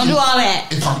 Nah, if I'm don't do all that.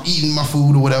 If I'm eating my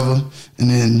food or whatever, and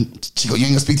then she go, you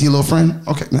ain't gonna speak to your little friend?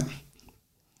 Okay, nah.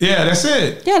 Yeah, that's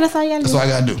it. Yeah, that's all you got to That's do. all I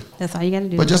gotta do. That's all you got to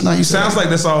do. But just now you Sounds like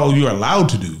that's all you're allowed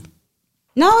to do.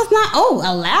 No, it's not. Oh,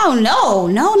 allow. No,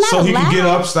 not So he allow. can get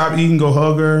up, stop eating, go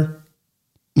hug her.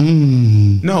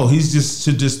 No, he's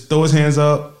should just throw his hands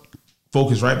up,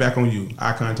 focus right back on you.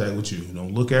 Eye contact with you.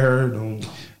 Don't look at her. Don't.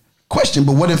 Question,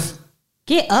 but what if?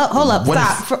 Get up. Hold up. What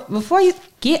Stop. Before you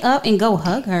get up and go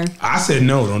hug her. I said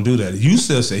no. Don't do that. You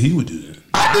still said he would do that.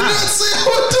 I did not say I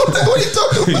would do that. What are you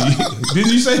talking about?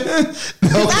 Didn't you say that?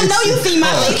 I know you see my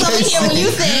face over here when you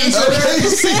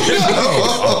said.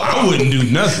 I wouldn't do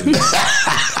nothing.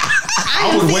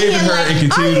 I would wave at her and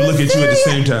continue to look at you at the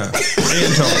same time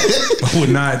and talk. I would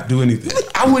not do anything.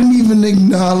 I wouldn't even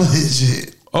acknowledge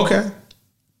it. Okay.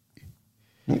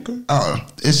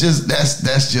 It's just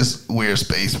that's just weird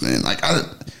space, man. Like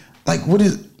what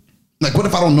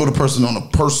if I don't know the person on a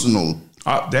personal?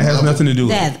 That has nothing to do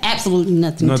with That it. has absolutely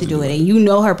nothing to do with it. You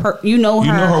know her. You know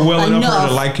her well enough for her to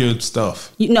enough. like your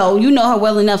stuff. You know her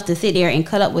well enough to sit there and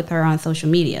cut up with her on social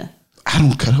media. I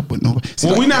don't cut up with nobody. See,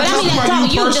 Well, we're not But I mean, talking I'm about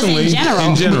talking you you just in personally. general.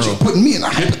 In But general. you're putting me in a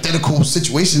hypothetical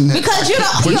situation. Because you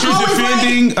don't. But You you're always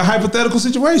defending a hypothetical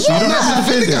situation. Yeah. You don't I'm have not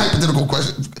to defend defending a it. hypothetical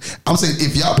question. I'm saying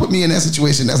if y'all put me in that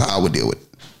situation, that's how I would deal with it.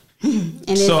 And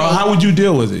then So say, how would you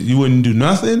deal with it? You wouldn't do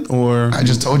nothing, or I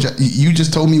just told you. You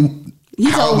just told me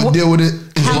how I would deal with it.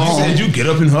 you Wrong. said you get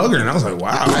up and hug her, and I was like,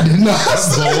 wow, I did not.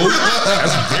 that's bold.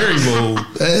 That's very bold.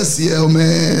 SEL,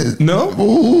 man. No,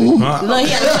 look, he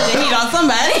had to put the heat on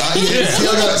somebody.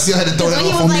 See, I had to throw that When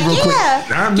he off was on me like, real quick. yeah,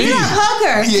 Not me. get up, hug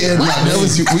her. Yeah, nah, that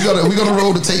was you. We gonna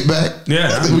roll the tape back.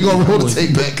 Yeah. we gonna roll the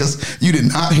tape back because you did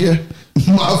not hear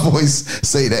my voice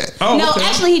say that. Oh, No, okay.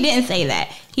 actually, he didn't say that.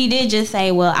 He did just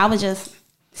say, "Well, I was just."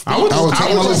 I was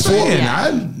talking about just before.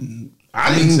 saying.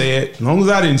 I didn't say it. As long as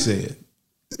I didn't say it.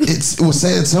 It was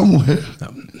said somewhere.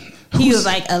 He was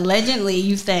like, allegedly,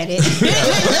 you said it.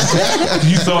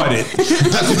 You thought it.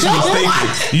 That's what you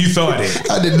was thinking. You thought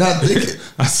it. I did not think it.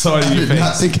 I saw it in I your did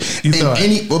not face. think. You And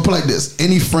thought. we'll put it like this: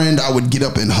 any friend I would get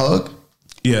up and hug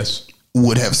Yes.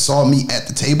 would have saw me at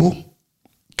the table,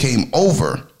 came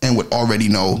over, and would already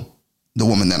know the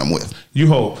woman that I'm with. You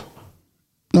hope.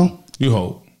 No, You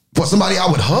hope. for somebody I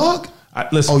would hug.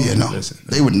 Listen. Oh yeah, no, Listen.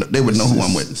 they would know who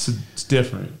I'm with. It's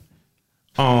different.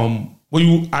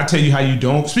 I tell you how you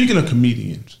don't. Speaking of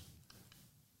comedians,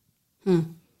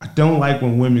 I don't like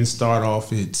when women start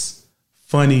off. It's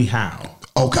funny how.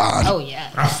 Oh God, Oh yeah.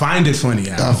 I find it funny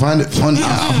how. I find it funny.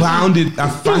 I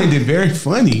find it very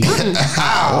funny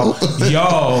how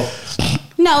y'all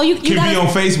No, you can be gotta on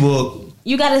Facebook.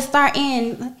 you gotta start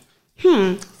in.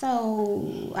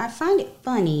 So I find it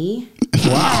funny.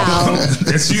 Wow,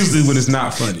 that's usually when it's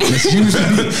not funny.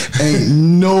 Ain't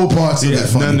no parts of Yeah, it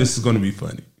funny. none of this is going to be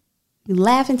funny. You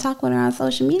laugh and talk with her on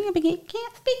social media, but you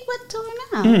can't speak with to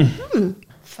her now.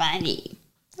 Funny.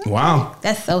 Wow.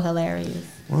 That's so hilarious.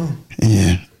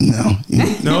 Yeah, no.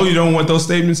 No, you don't want those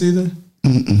statements either.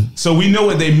 So we know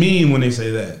what they mean when they say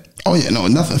that. Oh yeah, no,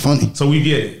 nothing funny. So we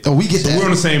get it. Oh, we get so that. We're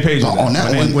on the same page On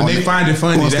that when one, they find it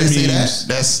funny, once that they say means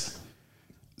that's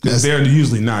they're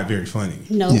usually not very funny.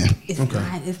 No, Yeah. it's Okay.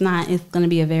 not. It's not. It's gonna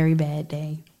be a very bad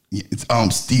day. yeah, it's,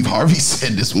 Steve Harvey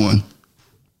said this one.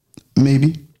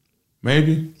 Maybe.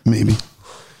 Maybe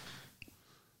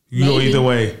you go Maybe. either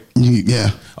way. Yeah,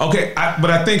 Okay, but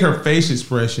I think her face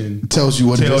expression tells you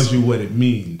what it tells is. you what it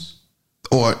means.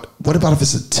 Or what about if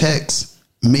it's a text?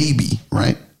 Maybe,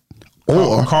 right?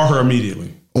 Or Call her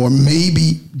immediately.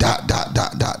 maybe ...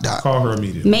 Call her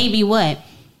immediately. Maybe what?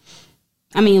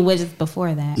 I mean, what is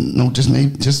before that? No, just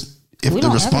maybe. Just if We the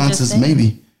don't ever response just is say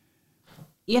maybe.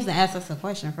 You have to ask us a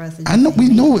question for us to. I know we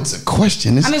know it's a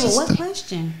question. It's I mean, but just what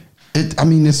question?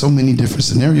 there's so many different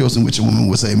scenarios in which a woman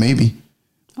would say maybe,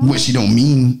 which she don't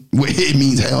mean. It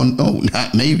means hell no,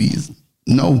 not maybe. It's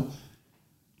no.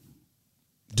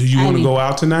 Do you I want to mean- go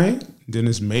out tonight? Then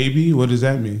it's maybe. What does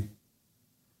that mean?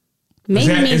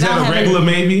 Maybe Is means that I a don't have regular any-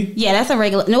 maybe? Yeah, that's a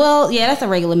regular. No, well, yeah, that's a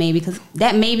regular maybe because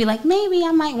that maybe like maybe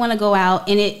I might want to go out,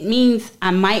 and it means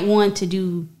I might want to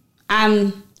do.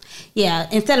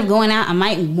 Instead of going out, I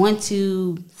might want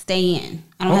to stay in.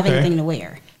 I don't have Okay. anything to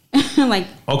wear. Like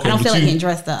I don't but feel like getting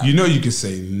dressed up. You know you can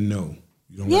say no.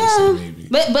 You don't have to Yeah, say maybe.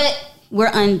 but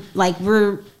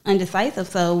we're undecisive,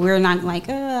 so we're not like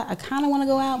I kind of want to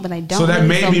go out, but I don't. So that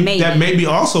really, maybe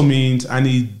also means I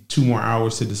need 2 more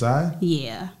hours to decide.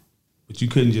 Yeah. But you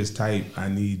couldn't just type I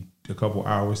need a couple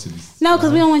hours to decide. No,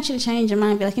 because we don't want you to change your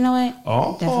mind. Be like, you know what?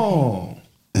 Oh,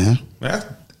 Yeah.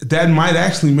 that might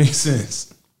actually make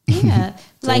sense. Yeah.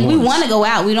 Like we once. want to go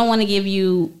out. We don't want to give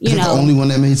you, Is it the know. only one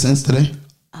that made sense today?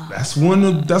 That's the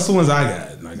ones I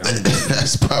got. Like,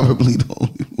 That's probably the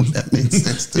only one that made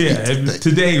sense to me yeah, today.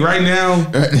 today, right now,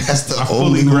 That's the I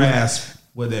only fully one. grasp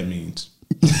what that means.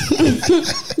 Yeah, it's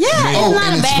not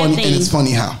and a it's bad funny. thing. And it's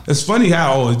funny how. It's funny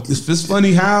how if it's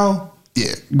funny how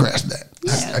Yeah, grasp that.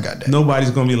 I got that.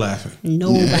 nobody's gonna be laughing.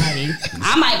 Nobody.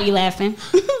 I might be laughing.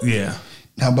 Yeah.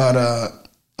 How about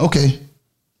Okay,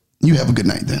 you have a good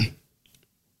night then.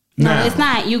 No, Now- it's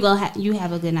not. You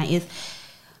have a good night. It's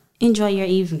enjoy your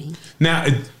evening. Now,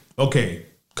 okay,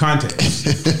 context.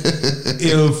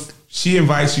 If she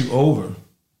invites you over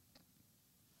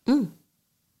and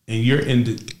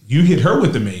you hit her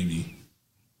with the maybe,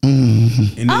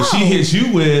 and then she hits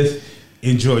you with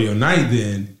enjoy your night,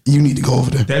 then You need to go over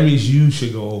there. that means you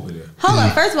should go over there. Hold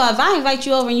on. First of all, if I invite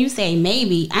you over and you say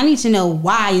maybe, I need to know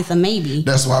why it's a maybe.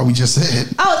 That's why we just said.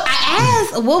 Oh, I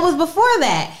asked what was before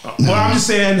that. Well, I'm just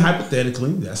saying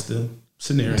hypothetically, that's the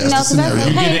scenario. That's the 'cause that's scenario.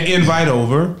 You okay. get an invite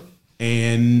over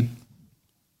and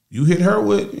you hit her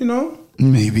with,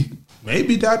 Maybe.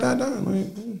 maybe ... Like,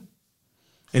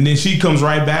 and then she comes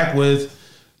right back with,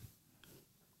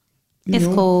 It's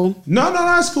cool. No,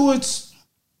 it's cool. It's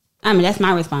I mean, that's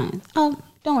my response. Oh,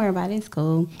 don't worry about it. It's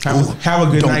cool. have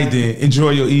a good Don't- night then. Enjoy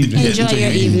your evening. Enjoy enjoy your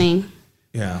your evening. evening.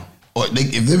 Yeah. Or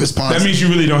if the response. That means you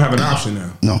really don't have an option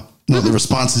now. No, the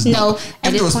response is No, no. at If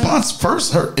the this point- response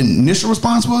first, her initial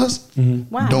response was,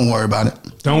 Why? "Don't worry about it."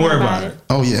 Don't worry about it.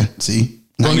 Oh yeah, see.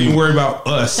 Don't even worry about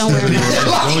us. Don't worry about it.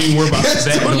 Don't even worry about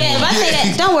that. Yeah, if I say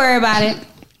that, don't worry about it.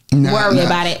 Worry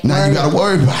about it. Now Worry. you gotta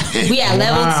worry about it. We at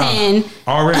level Wow. 10.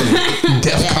 Already.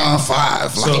 DEFCON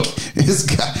 5. Like it's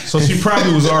got. So she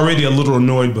probably was already a little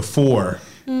annoyed before.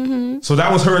 So that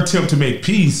was her attempt to make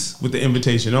peace with the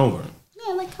invitation over.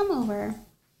 Yeah, like come over.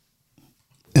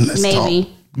 And let's Maybe.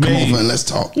 talk. Come Maybe. over and let's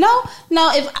talk. No.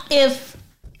 If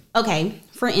okay,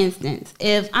 for instance,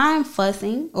 if I'm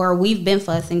fussing or we've been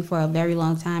fussing for a very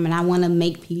long time and I want to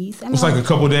make peace, I'm It's like a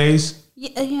couple days. yeah.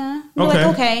 You're Okay.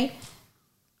 like, okay,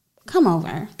 come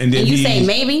over. And then you he- say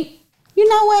maybe. You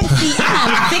know what? See,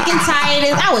 I'm sick and tired of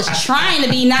this. I was trying to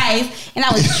be nice and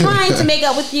I was trying to make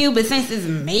up with you, but since it's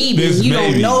maybe, This you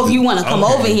maybe. don't know if you want to come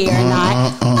Okay. over here or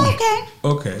not. Okay.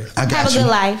 Okay. I got Have a you. good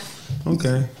life.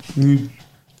 Okay.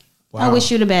 Wow. I wish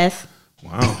you the best.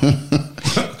 Wow.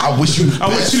 I wish you. I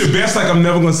wish you the best. Like I'm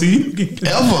never gonna see you again.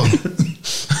 ever.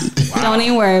 Don't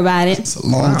even worry about it. It's a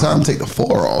long time. Take the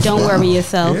 4 off. Don't but worry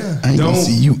yourself. Yeah. I ain't Don't. gonna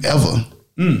see you ever.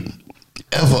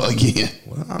 Ever again.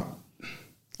 Wow.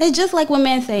 It's just like when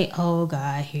men say, "Oh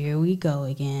God, here we go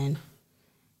again."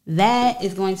 That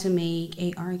is going to make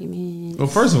a argument. Well,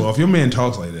 first of all, if your man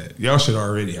talks like that, y'all should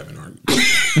already have an argument.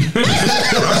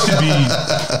 Y'all should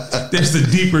be. There's a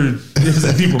deeper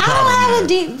problem. I don't have there. a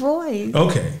deep voice.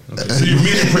 Okay. So your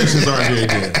mid impressions aren't very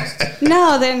good.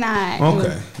 No, they're not.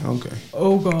 Okay.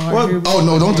 Oh God. Well, Oh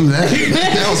no! Don't do that.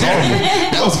 That was horrible.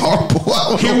 That was horrible. I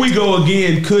don't here know. we go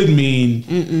again could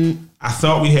mean I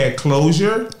thought we had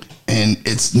closure, And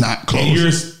it's not and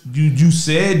closed. you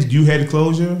said you had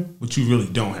closure, but you really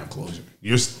don't have closure.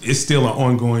 It's still an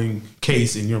ongoing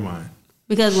case in your mind.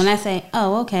 Because when I say,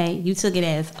 "Oh, okay," you took it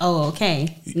as, "Oh,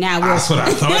 okay." Now we're That's what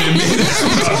I thought it meant.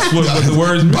 That's what the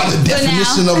words By meant. the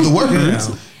definition now- of the words.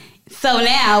 Yeah. so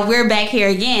now we're back here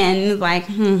again. It's like,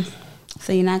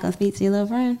 so you're not gonna speak to your little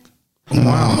friend?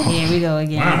 Wow. Here we go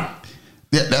again. Wow.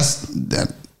 Yeah, that's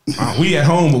that. Wow. We at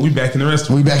home, but we back in the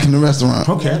restaurant. We back in the restaurant.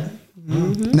 Okay.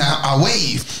 Now I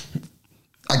waved.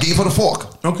 I gave her the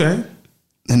fork, Okay.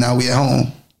 and now we at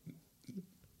home.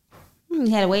 You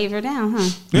had to wave her down, huh?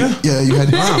 Yeah. Yeah, you had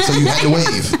to. So you had to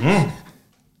wave.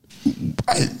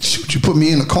 Shoot, you put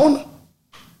me in the corner.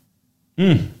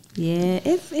 Yeah,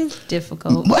 it's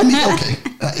difficult. Well, I mean, okay.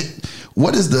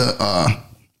 What is the?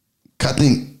 I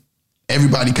think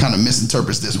everybody kind of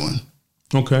misinterprets this one.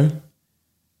 Okay.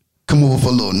 Come over for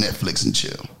a little Netflix and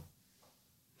chill.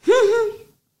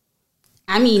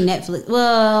 I mean, Netflix.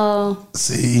 Well,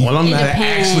 See, Well, I'm It not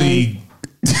depends. actually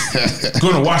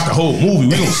gonna watch the whole movie.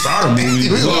 We gonna start a movie.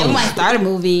 yeah, we might start a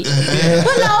movie.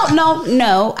 But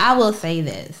no. I will say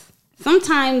this.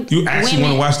 Sometimes You actually women-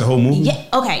 want to watch the whole movie? Yeah.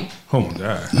 Okay. Oh my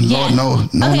god. Lord, no.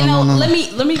 Okay. No.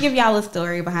 Let me give y'all a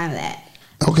story behind that.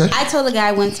 Okay. I told a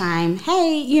guy one time,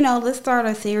 hey, let's start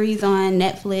a series on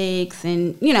Netflix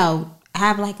and,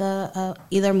 have like a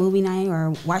either movie night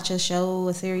or watch a show,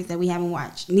 a series that we haven't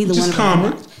watched. Neither Just one of us have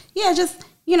calmer. watched. Yeah, just,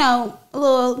 a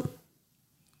little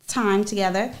time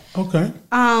together. Okay.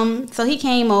 So he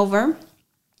came over.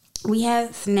 We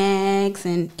had snacks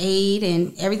and ate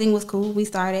and everything was cool. We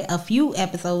started a few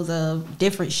episodes of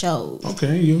different shows.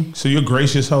 Okay. You're a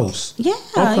gracious host. Yeah,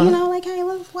 Okay. like, hey,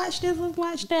 let's watch this, let's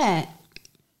watch that.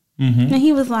 And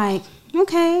he was like,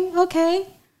 okay.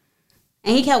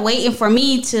 And he kept waiting for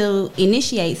me to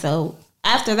initiate. So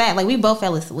after that, like, we both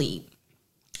fell asleep.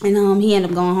 And he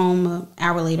ended up going home an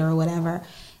hour later or whatever.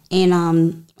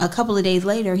 And a couple of days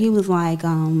later, he was like,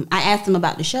 I asked him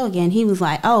about the show again. He was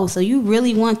like, oh, so you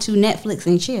really want to Netflix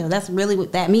and chill? That's really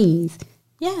what that means.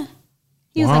 Yeah.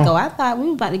 He was Wow. like, oh, I thought we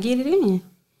were about to get it in.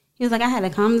 He was like, I had the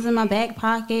condoms in my back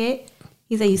pocket.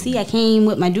 He said, "You see, I came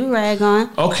with my do-rag on."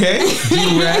 Okay,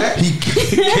 do-rag. He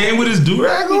came with his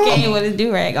do-rag on? He came with his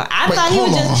do-rag on. I Wait, thought he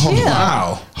was just hold on. chill.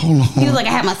 Wow. Hold on. He was like,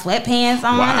 I had my sweatpants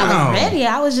on. I Wow. was ready.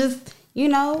 I was just,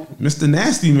 Mr.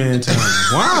 Nasty Man time.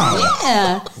 Wow.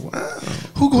 yeah. Wow.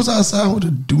 Who goes outside with a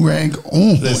do-rag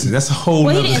on? Listen, that's a whole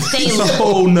Well, he nother, didn't say that's a that.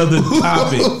 whole nother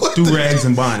topic. Do-rags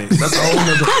and bonnets. That's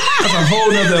a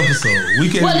whole nother episode. We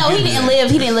can't Well, no, even he get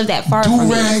didn't live that far from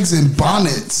me. Do-rags and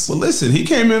bonnets. Well, listen, he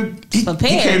came in. He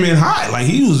Prepared. came in hot. Like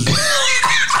he was.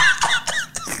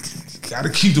 Got to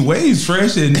keep the waves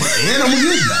fresh, and I'm gonna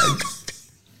get back.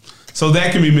 So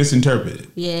that can be misinterpreted.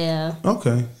 Yeah.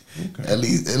 Okay. At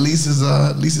least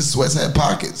his sweats had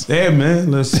pockets. Yeah,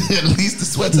 man. Listen. At least the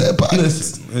sweats had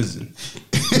pockets. Listen.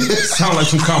 Sound like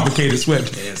some complicated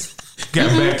sweatpants. Got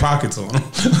back pockets on them.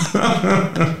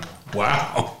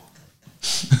 Wow.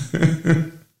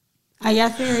 Are y'all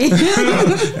serious?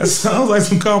 That sounds like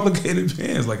some complicated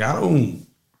pants. Like I don't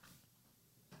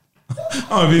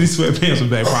have any sweatpants with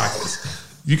back pockets.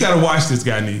 You gotta watch this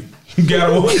guy, Nee. You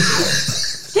gotta watch it.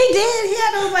 He did. He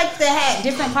had those that had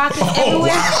different pockets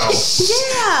everywhere. Wow.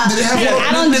 Yeah. Did it have,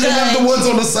 I don't did it have the judge. ones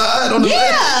on the side? On the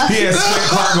Yeah. He had sweat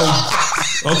cargo.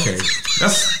 Okay.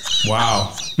 That's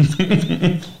wow.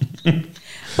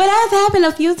 But that's happened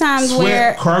a few times Sweat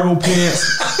where cargo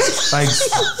pants. Like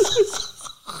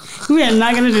we are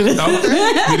not gonna do this.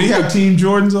 okay. Did he have Team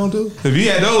Jordans on too? If he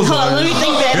had those Hold on, on, let me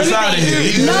think that. it's out of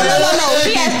here. No.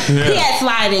 He had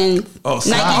slide-ins. Oh,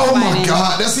 Nike Oh my slide-ins.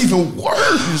 God, that's even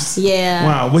worse. Yeah.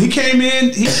 Wow. Well, he came in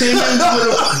with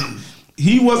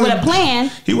With a plan.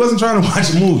 He wasn't trying to watch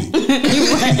a movie.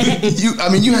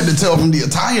 You had to tell from the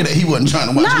attire that he wasn't trying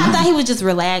to watch. No, the I movie. thought he was just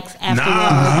relaxed after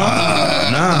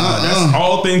work. Nah. That's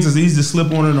all things is easy to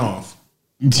slip on and off.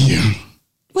 Yeah.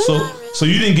 So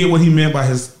you didn't get what he meant by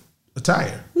his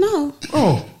attire. No,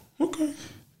 Oh, okay.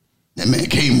 That man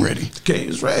came ready. Okay,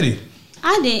 he's ready.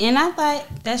 I didn't. I thought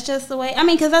that's just the way. I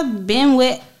mean, because I've been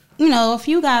with, a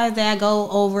few guys that go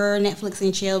over Netflix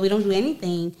and chill. We don't do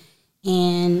anything.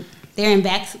 And they're in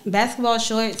basketball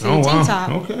shorts and tank top.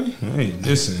 Okay. Hey,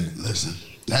 listen.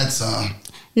 That's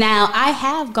Now, I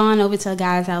have gone over to a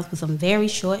guy's house with some very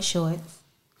short shorts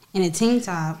and a tank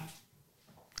top.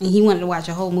 And he wanted to watch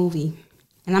a whole movie.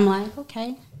 And I'm like,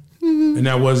 okay. And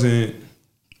that wasn't.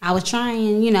 I was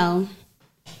trying, we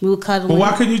were cuddling. But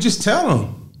why couldn't you just tell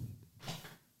him?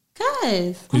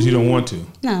 Because you don't want to.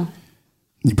 No.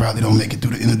 you probably don't make it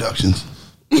through the introductions.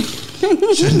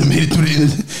 Shouldn't have made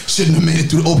it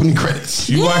through the opening credits.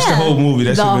 You watched the whole movie.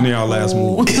 That should have been in our last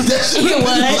movie. It was.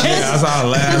 Yeah, that's our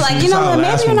last. He was like, that's our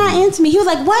last maybe you're not movie. into me. He was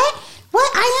like, what?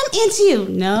 What? I am into you.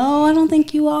 No, I don't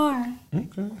think you are.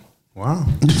 Okay. Wow.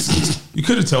 You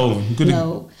could have told him. You could have.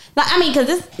 No. But I mean,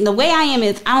 because the way I am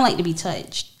is I don't like to be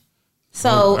touched.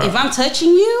 So if I'm touching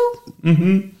you,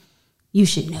 you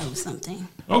should know something.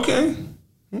 Okay.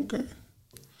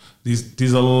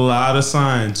 These are a lot of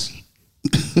signs.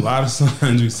 A lot of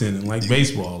signs we sending, like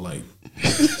baseball, like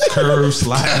curve,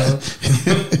 slider,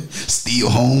 Steal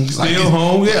home. steal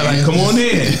home. Yeah, like come on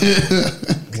in.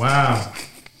 Wow.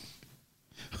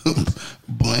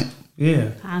 Blunt.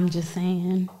 Yeah. I'm just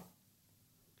saying.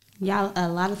 Y'all, a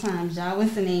lot of times, y'all,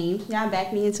 what's the name? Y'all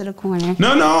back me into the corner.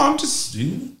 No, I'm just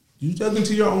you dug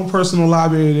into your own personal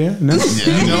library there. And that's,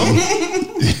 just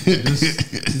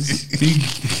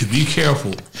be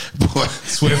careful. Boy.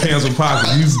 Sweatpants with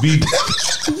pockets. You be.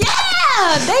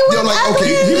 Yeah, they were Yo, like,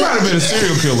 ugly. okay, He might have been a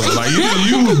serial killer. Like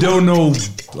you don't know.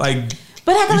 Like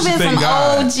But that could you have should been thank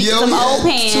God. some old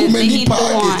pants too that many he threw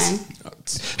pockets. on.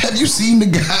 Have you seen the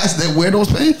guys that wear those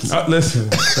pants? Listen.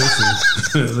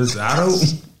 I don't.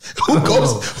 Who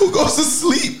goes to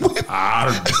sleep with?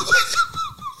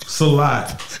 It's a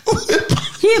lot.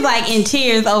 He's like in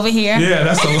tears over here. Yeah,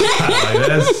 that's a lot. Like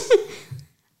that's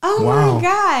Oh Wow. my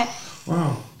God.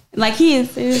 wow. Like he is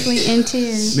seriously in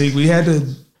tears. Nick, we got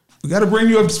to bring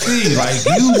you up to speed. Like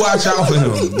you watch out for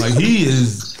him. Like he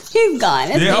is. He's gone.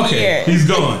 It's Yeah, been okay. years. He's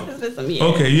gone. It's been some years.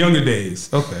 Okay, younger days.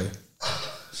 Okay.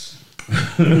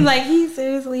 Like he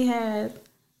seriously had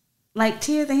like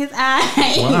tears in his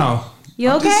eyes. Wow. You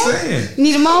I'm okay? just saying. You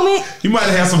need a moment? You might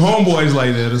have had some homeboys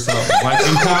like that or something. Like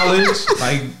in college.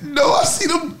 Like No, I see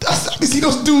them. I see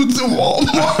those dudes in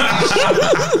Walmart.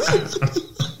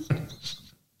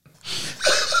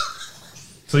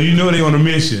 so you know they on a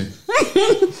mission.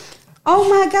 Oh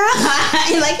my God.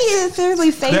 Like he is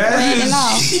seriously fake That red and is-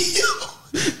 all.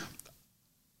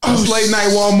 That's late night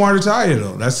Walmart attire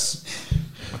though. That's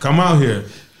come out here.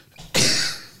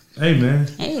 Hey man,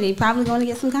 Hey, they probably going to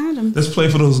get some condoms. let's play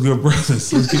for those good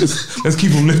brothers. Let's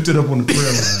keep them lifted up on the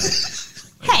prayer line.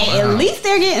 Hey, at least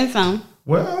they're getting some.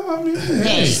 Well, I mean,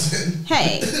 Hey,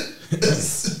 hey.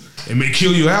 It may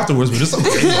kill you afterwards, but it's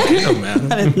okay. It don't matter.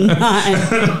 That is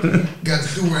not. Got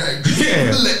the do-rag.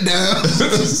 Yeah. Let down.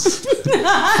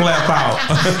 Flap out.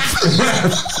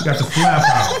 Got the flap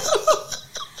out.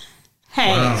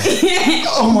 Hey,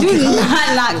 Oh my do God.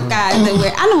 not knock guys that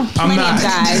wear. I know plenty not. of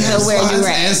guys that wear Slides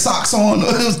do-rag. and socks on.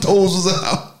 His toes was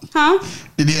out. Huh?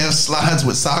 Did he have slides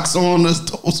with socks on? His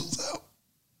toes was out.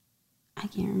 I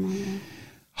can't remember.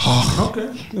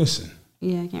 Okay, listen.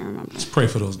 Yeah, I can't remember. Pray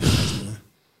for those guys, man.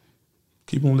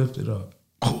 Keep them lifted up.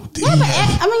 Oh, did Yeah, he but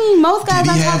have? I mean, most guys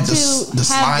Did I he talk have to the have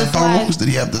slide the slides. thongs? Did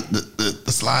he have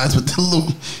the slides with the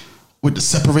little with the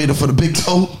separator for the big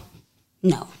toe?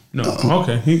 No. No,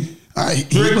 okay. All right,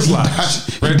 Regular slides.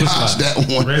 He Regular dodged slides.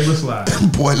 that one. Regular slides.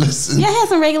 Boy, listen. Yeah, I have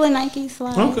some regular Nike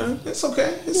slides. Okay, it's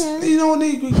okay. Yeah. You don't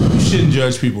need. You shouldn't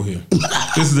judge people here.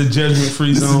 This is a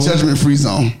judgment-free This zone. is a judgment-free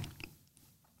zone.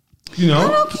 You know,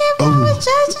 I don't care if I was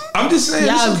judging. I'm just saying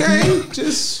Y'all it's okay.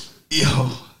 Just Yo,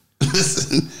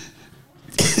 listen.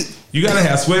 you gotta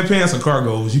have sweatpants or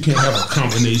cargos. You can't have a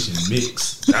combination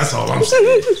mix. That's all I'm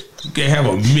saying. You can't have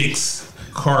a mix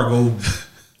cargo.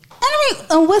 I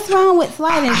mean, what's wrong with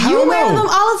sliding? I You don't wear know. them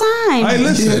all the time. Hey,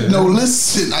 listen. Yeah, no,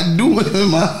 listen. I do it in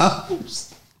my house.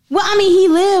 Well, I mean, he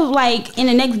lived like in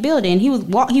the next building. He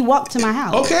walked to my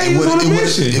house. Okay, he was on a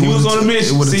mission. He was on a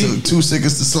mission. It would have See, took 2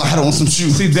 seconds to slide on some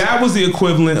shoes. see, that was the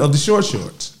equivalent of the short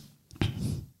shorts.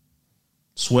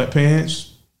 Sweatpants.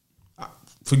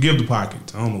 Forgive the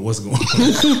pockets. I don't know what's going on.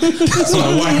 I don't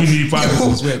know why you need pockets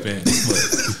and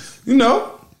sweatpants. But, you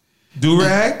know,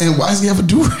 do-rag. And why does he have a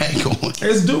do-rag on?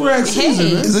 It's do-rag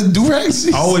season, man. Is it do-rag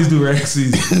season? Always do-rag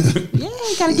season. Yeah,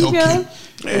 you gotta keep Okay.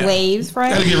 your waves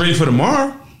fresh. Gotta get ready for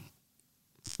tomorrow.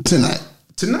 Tonight.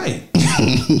 Tonight.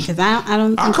 Because I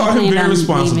don't. I think call he him planned very on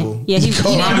responsible. leaving. Yeah, he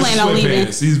didn't Minus plan on leaving.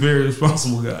 sweatpants. He's a very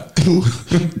responsible guy.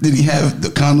 Did he have the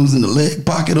condoms in the leg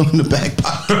pocket or in the back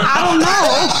pocket? I don't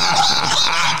know.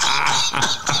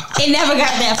 It never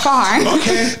got that far.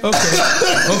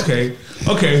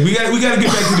 Okay. We got to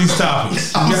get back to these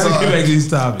topics. I'm We got to sorry. get back to these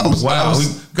topics. I'm Wow, sorry.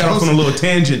 we got off on a little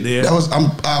tangent there. That was.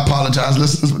 I apologize,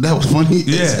 listeners, but that was funny.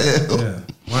 as hell. Yeah.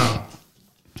 Wow.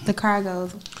 The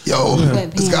cargos. Yo,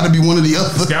 Sweatpants. it's got to be one or the other.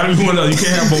 It's got to be one of those. You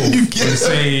can't have both. You on can't the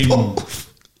same. have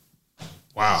both.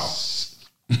 Wow.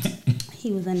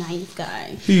 He was a nice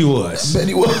guy. He was. Bet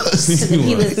he was. Because if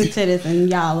he listened to this and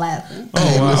y'all laughing.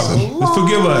 Oh wow.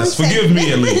 Forgive us. Forgive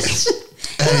me at least.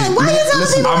 Hey, Why you telling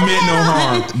listen, people I meant no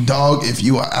that? harm. dog, if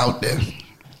you are out there,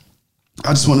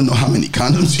 I just want to know how many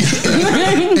condoms you have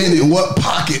and in what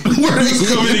pocket. Where Who's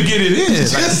coming to get it in? Like,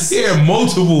 Just- yeah,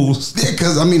 multiples. Yeah,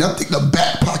 because I mean, I think the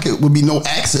back pocket would be no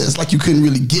access. Like you couldn't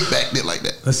really get back there like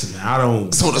that. Listen, I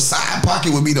don't. So the side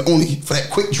pocket would be the only for that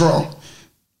quick draw.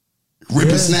 Rip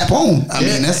and snap on. I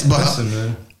mean, that's about. Listen,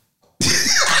 man.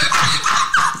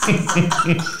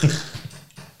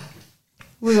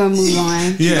 We're gonna move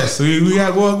on. Yes, we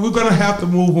got. Well, we're gonna have to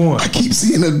move on. I keep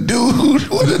seeing a dude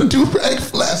with a do-rag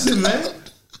flapping. Man,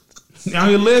 out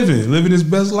here living his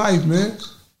best life, man.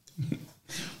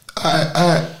 All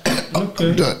right. Okay.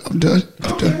 I'm done.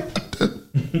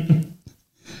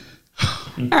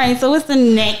 All right, so what's the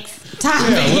next topic?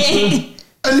 Yeah, what's the-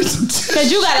 I need some tissue.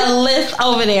 Because you got a list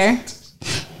over there.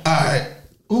 All right.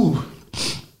 Ooh.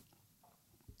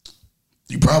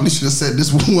 You probably should have said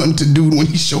this one to dude when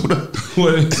he showed up.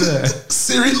 What is that?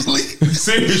 Seriously?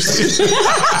 Seriously?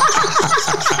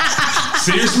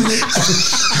 Seriously?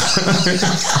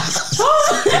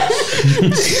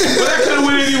 Well, that could have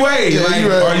went any way. Yeah, Like, you're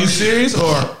right. are you serious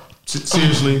or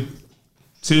seriously?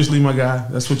 Seriously, my guy,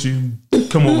 that's what you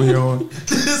come over here on.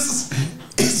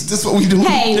 Is this what we do?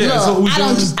 Hey, Yeah, that's what we look,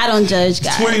 doing. I don't judge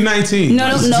guys. 2019.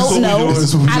 No, This is what we doing. This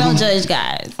is what we I don't doing. judge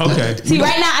guys. Okay. See,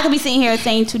 right now I could be sitting here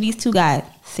saying to these two guys,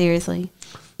 seriously,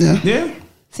 Yeah. Yeah.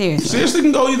 seriously, Seriously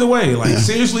can go either way. Like,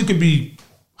 seriously could be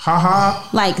haha.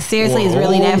 like seriously is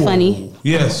really that funny.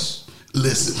 Yes.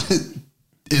 Listen,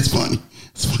 it's funny.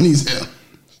 It's funny as hell.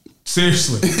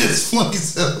 Seriously. It's funny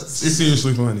as hell.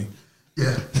 Seriously funny.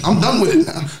 Yeah. I'm done with it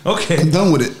now. Okay. I'm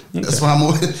done with it. That's why I'm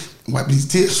over wipe these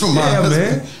tears from my Yeah,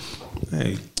 husband. man.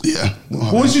 Hey. Yeah.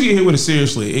 Well, Once you get hit with it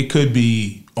seriously, it could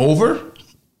be over.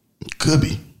 could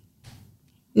be.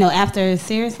 No, after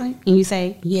seriously, and you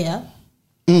say yeah,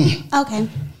 okay.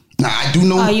 Now I do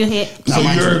know. Oh, you hit. Now, So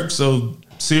mind you, so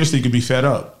seriously could be fed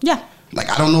up. Yeah, like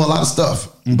I don't know a lot of stuff,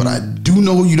 but I do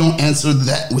know you don't answer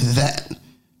that with that.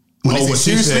 When Oh, they what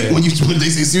say she seriously, said. when they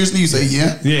say seriously, you say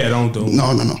yeah. Yeah, don't.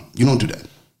 No. You don't do that.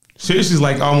 Seriously is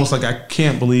like almost like I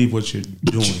can't believe what you're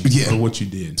doing Yeah. or what you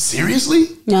did. Seriously?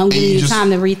 no, I'm And giving you just- time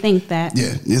to rethink that.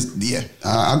 Yeah,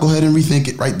 I'll go ahead and rethink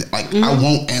it right there. Like I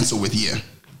won't answer with yeah.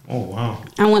 Oh wow.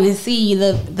 I want to see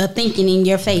the thinking in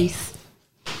your face.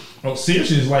 Oh,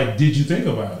 seriously, it's like, did you think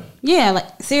about it? Yeah,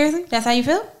 like seriously, that's how you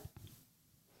feel?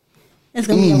 It's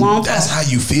gonna be a long That's pause.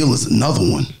 how you feel is another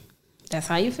one. That's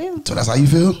how you feel. So that's how you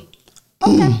feel?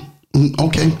 Okay.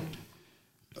 Okay.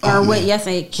 Or what? Yes,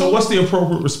 it. So what's the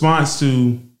appropriate response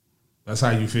to that's how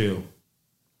you feel?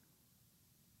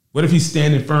 What if he's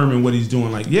standing firm in what he's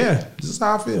doing? Like, yeah, this is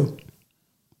how I feel.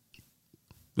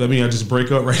 That mean I just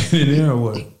break up right in there or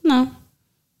what? No.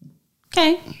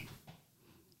 Okay.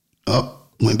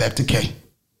 Went back to K.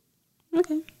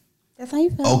 Okay. That's how you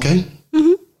feel. Okay.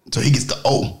 So he gets the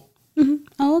O.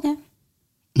 Oh, okay.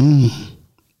 I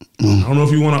don't know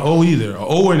if you want an O either. An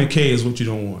O and a K is what you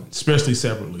don't want, especially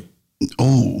separately.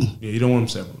 Oh. Yeah, you don't want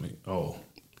them separately. Oh.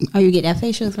 Oh, you get that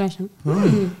facial expression.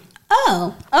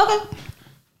 Oh, okay.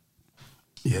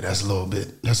 Yeah, that's a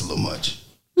little much.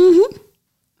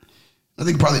 I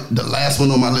think probably the last one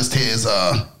on my list here is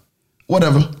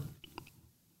whatever.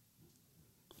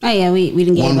 Oh yeah, we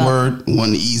didn't get One it up. word, one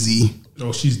easy.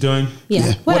 Oh, she's done?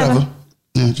 Yeah, whatever.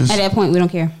 Yeah, just At that point, we don't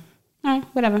care. All right,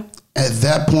 whatever. at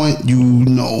that point,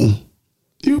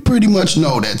 you pretty much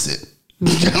know that's it.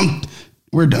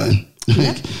 We're done.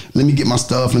 Let me get my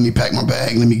stuff. Let me pack my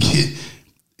bag. Let me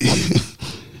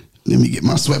get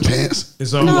my sweatpants.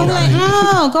 It's all No, over. like,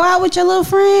 no, go out with your little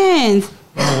friends.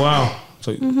 Oh, wow.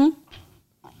 So,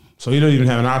 so you don't even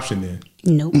have an option there.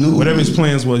 Nope. No, Whatever his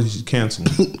plans was, you cancel.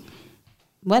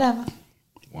 Whatever.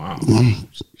 Wow.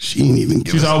 she ain't even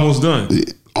give She's us almost done.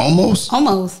 almost.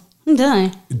 Almost. I'm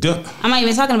done. Done. I'm not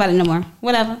even talking about it no more.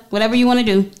 Whatever. Whatever you want to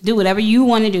do. Do whatever you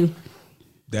want to do.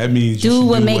 That means you Do should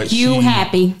what do make you she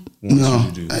happy. wants No,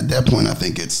 you to do. at that point,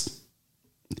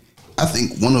 I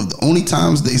think one of the only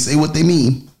times they say what they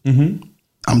mean.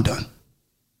 I'm done.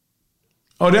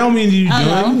 Oh, that don't mean you Oh,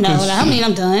 done. no, 'Cause that don't mean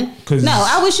I'm done. 'cause No,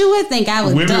 I wish you would think I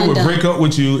was women done. would done. break up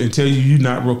with you and tell you you're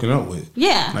not broken up with.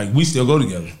 Yeah. Like, we still go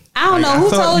together. I don't Like, know who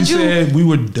thought told you. said we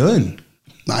were done.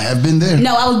 I have been there.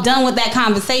 No, I was done with that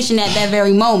conversation at that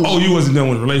very moment. Oh, you wasn't done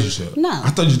with a relationship. No. I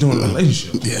thought you were doing a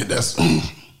relationship. Yeah, that's.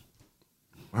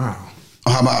 Wow.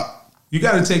 How about? You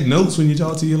got to take notes when you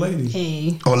talk to your lady.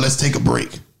 Hey. Oh, let's take a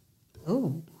break.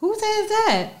 Ooh. Who says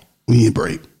that? We need a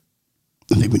break.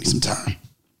 I think we need some time.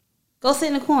 Go sit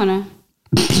in the corner.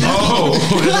 Oh,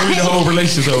 that means the whole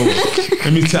relationship's over.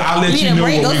 I'll let Need you a know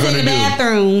break. what Go we're sit in gonna the do.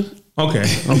 bathroom.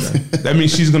 Okay. That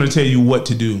means she's gonna tell you what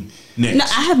to do next. No,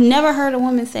 I have never heard a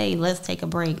woman say, "Let's take a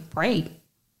break." Break.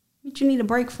 What you need a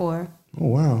break for? Oh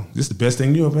wow, this is the best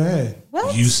thing you ever had.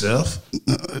 What? Yourself.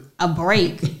 A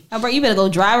break. A break. You better go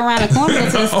drive around the corner, go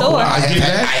to the store. I get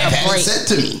that. I have had it break. said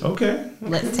to me. Okay.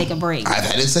 Let's take a break. I've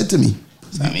had it said to me.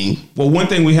 I mean, Well, one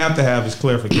thing we have to have is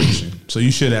clarification. So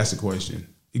you should ask the question: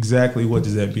 exactly what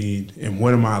does that mean, and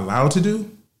what am I allowed to do?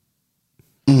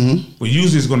 Well,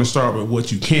 usually it's going to start with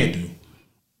what you can't do.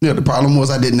 yeah. The problem was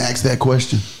I didn't ask that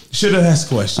question. Should have asked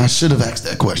the question. I should have asked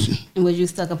that question. And was you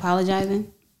stuck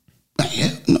apologizing?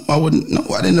 Yeah, no, I wouldn't. No,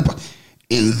 I didn't.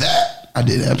 In that, I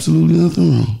did absolutely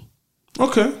nothing wrong.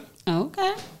 Okay.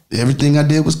 Okay. Everything I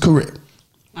did was correct.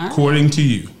 All right. According to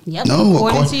you. Yep. No,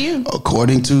 according to you.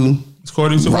 According to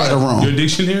According to Right what? or wrong? Your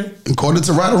dictionary.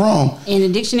 right or wrong. In the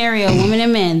dictionary of women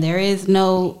and men, there is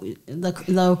no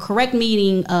the correct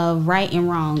meaning of right and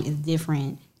wrong is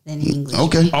different than in English.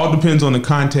 Okay. All depends on the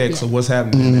context of what's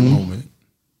happening in that moment.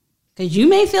 Because you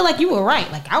may feel like you were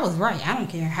right. Like, I was right. I don't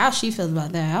care how she feels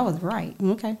about that. I was right.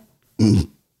 Okay.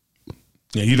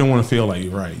 Yeah, you don't want to feel like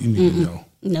you're right. You need to know.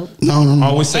 Nope. No.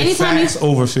 Always say Anytime facts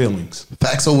over feelings.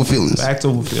 Facts over feelings. Facts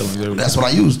over feelings. There we That's go.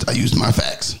 what I used. I used my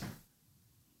facts.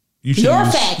 You should Your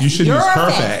use, facts. You should your use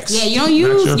her facts. facts. Yeah, you don't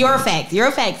not use your facts.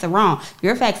 Your facts are wrong.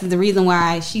 Your facts is the reason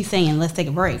why she's saying, let's take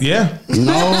a break. Yeah.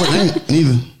 No, it ain't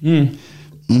neither.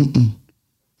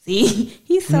 See?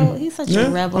 He's such Yeah. a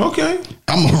rebel. Okay.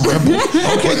 I'm a rebel.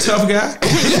 Okay, tough guy.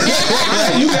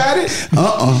 You got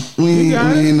it. We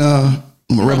got ain't.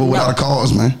 I'm a rebel without a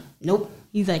cause, man. Nope.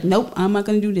 He's like, nope, I'm not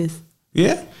going to do this.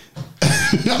 Yeah.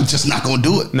 I'm just not gonna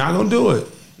do it. Not gonna do it.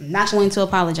 I'm not going to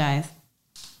apologize.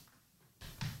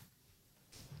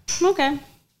 Okay.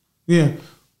 Yeah.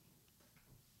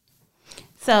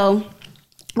 So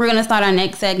we're going to start our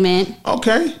next segment.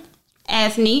 Okay.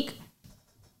 Ask Neek.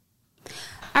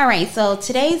 All right, so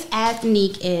today's Ask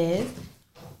Neek is,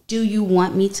 do you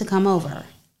want me to come over?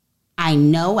 I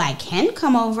know I can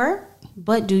come over,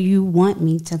 but do you want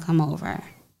me to come over?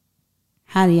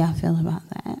 How do y'all feel about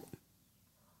that?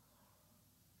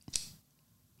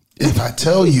 If I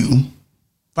tell you,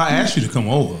 If I ask you to come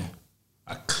over,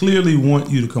 I clearly want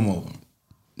you to come over.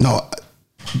 no,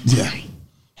 yeah,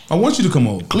 I want you to come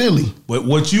over. clearly, But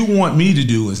what you want me to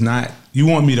do is not, you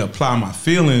want me to apply my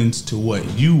feelings to what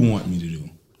you want me to do.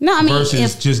 No, I mean,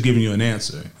 versus just giving you an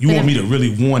answer. You want me to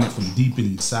really want it from deep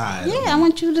inside. Yeah, I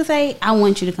want you to say, I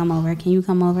want you to come over. Can you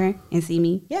come over and see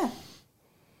me? Yeah.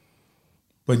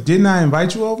 But didn't I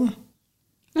invite you over?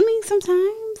 I mean,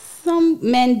 sometimes some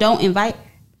men don't invite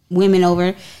women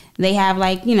over. They have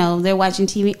like, they're watching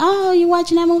TV. Oh, you're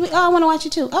watching that movie? Oh, I want to watch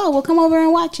it too. Oh, well, come over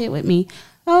and watch it with me.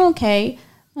 Oh, okay.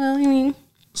 Well, I mean.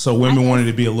 So women wanted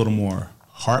to be a little more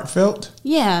heartfelt?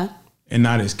 Yeah. And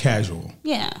not as casual?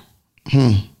 Yeah.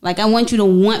 Like, I want you to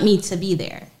want me to be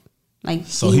there. Like,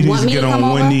 so he needs to get on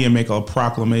one knee and make a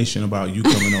proclamation about you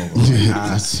coming over.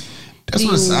 That's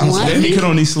what it sounds like. Let me get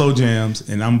on these slow jams,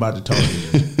 and I'm about to talk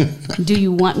to you. Do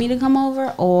you want me to come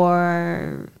over,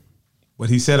 or? But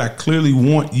he said, I clearly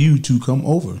want you to come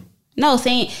over. No,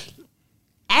 telling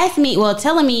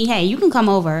me, hey, you can come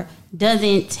over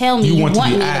doesn't tell me you want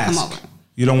me to come over.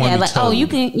 You don't want to be told. Oh, you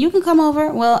can come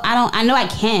over. Well, I know I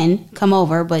can come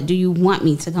over, but do you want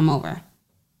me to come over?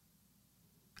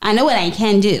 I know what I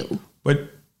can do. But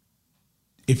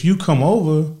if you come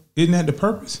over, isn't that the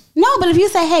purpose? No, but if you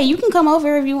say, hey, you can come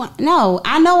over if you want. No,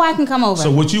 I know I can come over.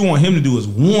 So what you want him to do is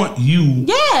want you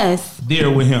there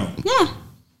with him. Yeah.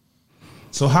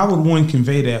 So how would one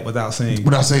convey that without saying,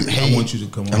 hey, I want you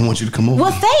to come over? I want you to come over.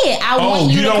 Well, say it. I want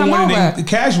you to come over. You don't want it in the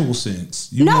casual sense.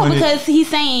 Because he's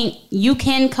saying you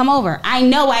can come over. I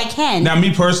know I can. Now,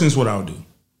 me personally, is what I would do.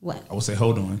 What? I would say,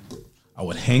 hold on. I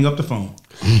would hang up the phone.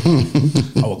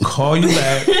 I would call you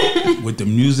back with the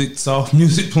music, soft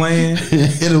music playing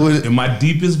in my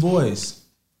deepest voice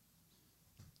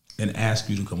and ask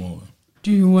you to come over.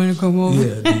 Do you want to come over?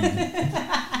 Yeah.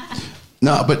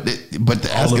 No, but the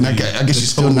asking, I guess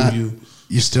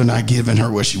you're still not giving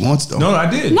her what she wants, though. No, I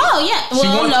did. No, yeah.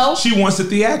 Well, no. She wants the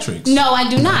theatrics. No, I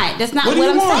do not. That's not what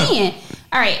I'm saying.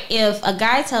 All right, if a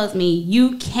guy tells me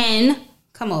you can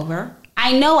come over,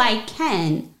 I know I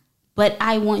can, but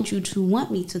I want you to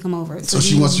want me to come over. So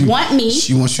she wants you to use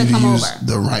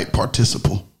the right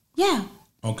participle. Yeah.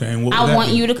 Okay. And what I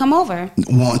want you to come over.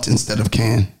 Want instead of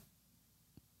can.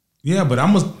 Yeah, but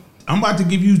I'm about to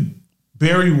give you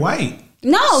Barry White.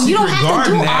 No, you don't have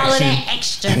to do all of that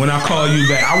extra. When I call you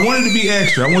back, I want it to be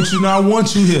extra. I want you to know I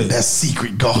want you here. That's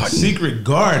Secret Garden. Secret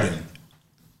Garden.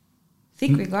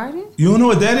 Secret Garden? You don't know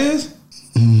what that is?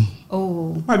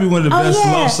 Oh. Might be one of the best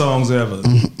love songs ever.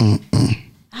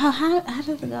 How does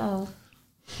it go?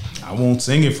 I won't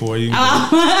sing it for you.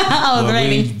 I was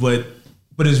ready. But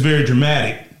it's very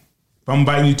dramatic. If I'm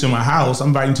inviting you to my house, I'm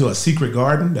inviting you to a secret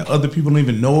garden that other people don't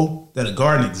even know that a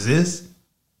garden exists.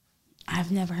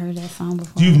 I've never heard that song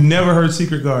before. You've never heard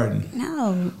Secret Garden?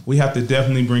 No. We have to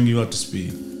definitely bring you up to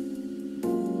speed.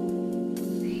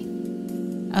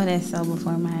 Oh, that's so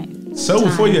before my time.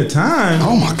 Before your time?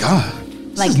 Oh my God.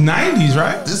 This is 90s,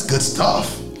 right? This is good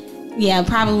stuff. Yeah,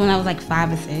 probably when I was like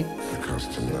 5 or 6.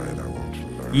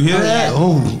 You hear that?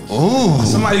 Oh.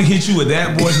 Somebody hit you with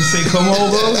that voice and say, come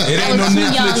over. It ain't no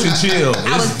Netflix and chill.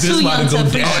 It's about to go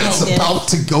down. It's about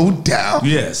to go down.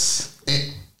 Yes.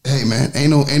 Hey man,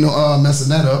 ain't no messing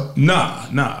that up. Nah.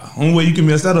 Only way you can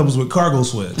mess that up is with cargo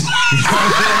sweats.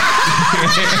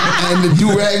 And the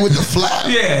do-rag with the flap.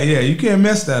 Yeah, you can't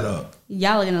mess that up.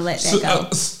 Y'all are gonna let that go.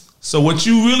 So what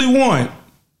you really want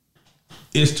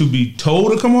is to be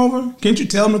told to come over? Can't you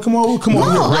tell them to come over? Come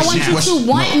over. No, I want you to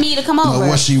want me to come over. No,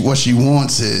 what she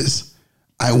wants is,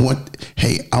 I want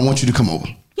you to come over.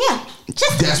 Yeah,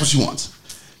 that's what she wants.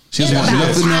 She it's doesn't want about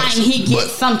nothing time else. he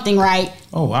gets something right.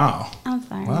 Oh wow! I'm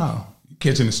sorry. Wow, you're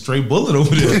catching a stray bullet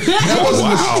over there. That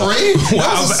wasn't a stray.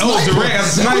 Wow, that was direct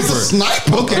sniper. That was a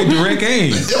sniper. Okay, direct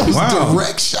aim. It was a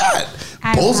direct shot.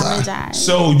 I apologize.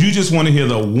 So you just want to hear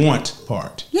the want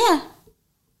part? Yeah.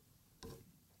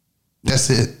 That's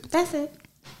it. That's it.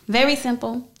 Very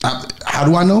simple. How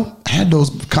do I know? I had those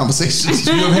conversations.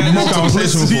 You have had this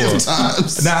conversation before.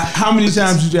 Times. Now, how many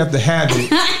times did you have to have it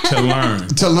to learn?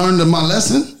 To learn my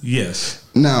lesson? Yes.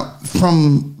 Now,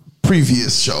 from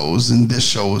previous shows and this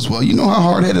show as well, you know how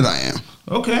hard-headed I am.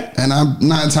 Okay. And I'm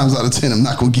 9 times out of 10, I'm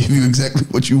not going to give you exactly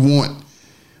what you want.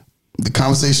 The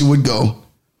conversation would go,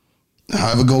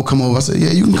 however come over. I said,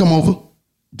 yeah, you can come over.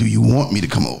 Do you want me to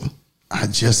come over? I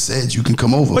just said you can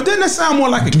come over. But doesn't that sound more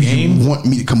like a game? Do you want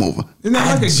me to come over? Isn't that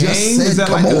like a game? Is that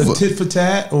like a tit for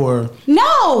tat or?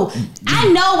 No, I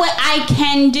know what I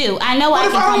can do. I know I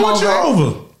can come over. What if I don't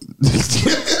want you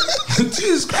over?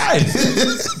 Jesus Christ.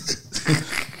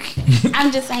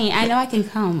 I'm just saying, I know I can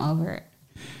come over.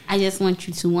 I just want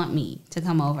you to want me to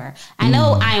come over. I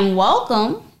know I am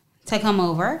welcome to come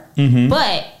over,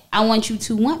 but I want you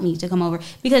to want me to come over.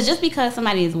 Because just because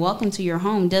somebody is welcome to your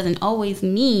home doesn't always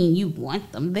mean you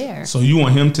want them there. So you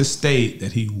want him to state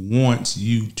that he wants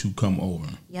you to come over.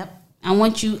 Yep. I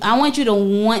want you to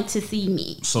want to see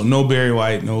me. So no Barry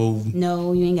White, no,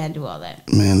 you ain't gotta do all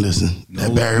that. Man, listen,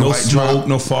 that Barry no White smoke, drop.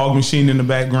 no fog machine in the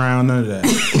background, none of that.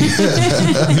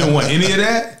 You don't want any of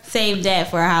that? Save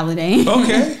that for a holiday.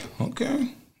 Okay.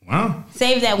 Wow.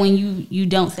 Save that when you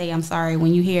don't say I'm sorry.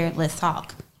 When you hear let's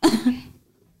talk.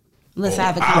 Let's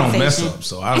have a conversation. I don't mess up,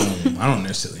 so I don't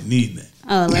necessarily need that.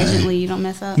 Oh, allegedly you don't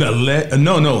mess up?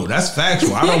 No, that's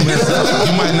factual. I don't mess up.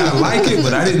 You might not like it,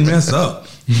 but I didn't mess up.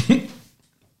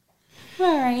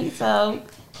 All right, so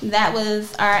that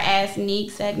was our Ask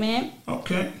Neek segment.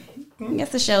 Okay. I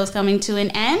guess the show's coming to an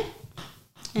end.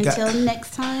 Until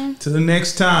next time. Till the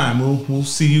next time. We'll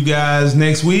see you guys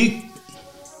next week.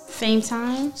 Same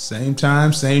time, same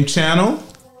channel.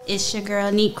 It's your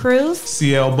girl Neek Cruz.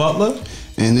 CL Butler.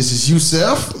 And this is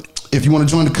Yusef. If you want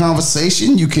to join the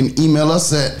conversation, you can email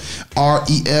us at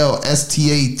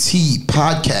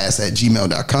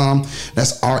relstatpodcast@gmail.com.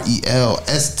 That's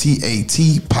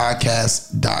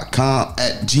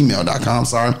relstatpodcast.gmail.com.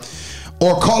 Sorry.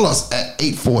 Or call us at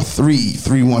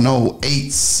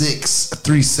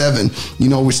 843-310-8637. You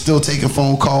know, we're still taking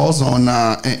phone calls on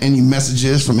any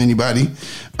messages from anybody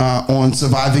on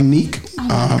Surviving Neek. Oh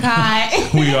my God.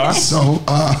 We are. So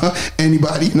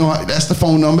anybody, you know, that's the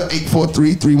phone number,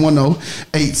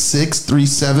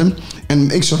 843-310-8637. And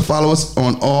make sure to follow us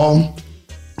on all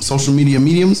social media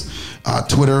mediums,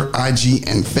 Twitter, IG,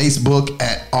 and Facebook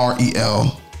at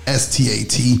RELSTAT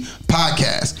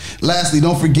Podcast. Lastly,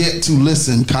 don't forget to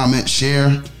listen, comment,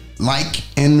 share, like,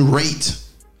 and rate.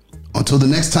 Until the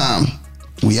next time,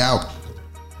 we out.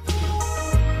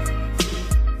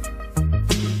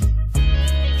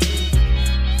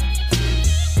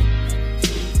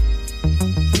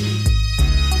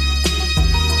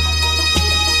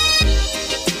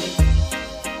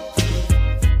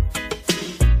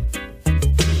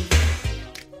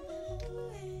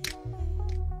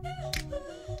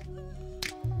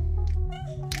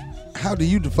 How do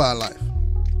you defy life?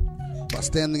 By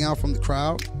standing out from the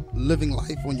crowd, living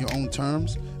life on your own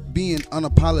terms, being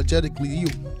unapologetically you.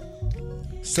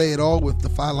 Say it all with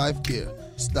Defy Life gear,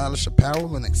 stylish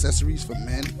apparel and accessories for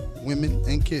men, women,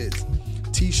 and kids.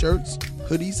 T-shirts,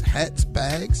 hoodies, hats,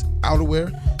 bags,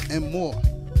 outerwear, and more.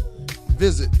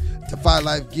 Visit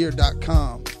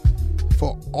DefyLifeGear.com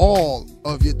for all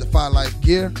of your Defy Life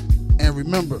gear. And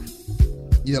remember,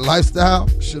 your lifestyle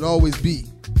should always be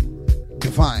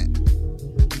defiant.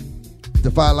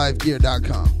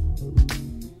 DefyLifeGear.com.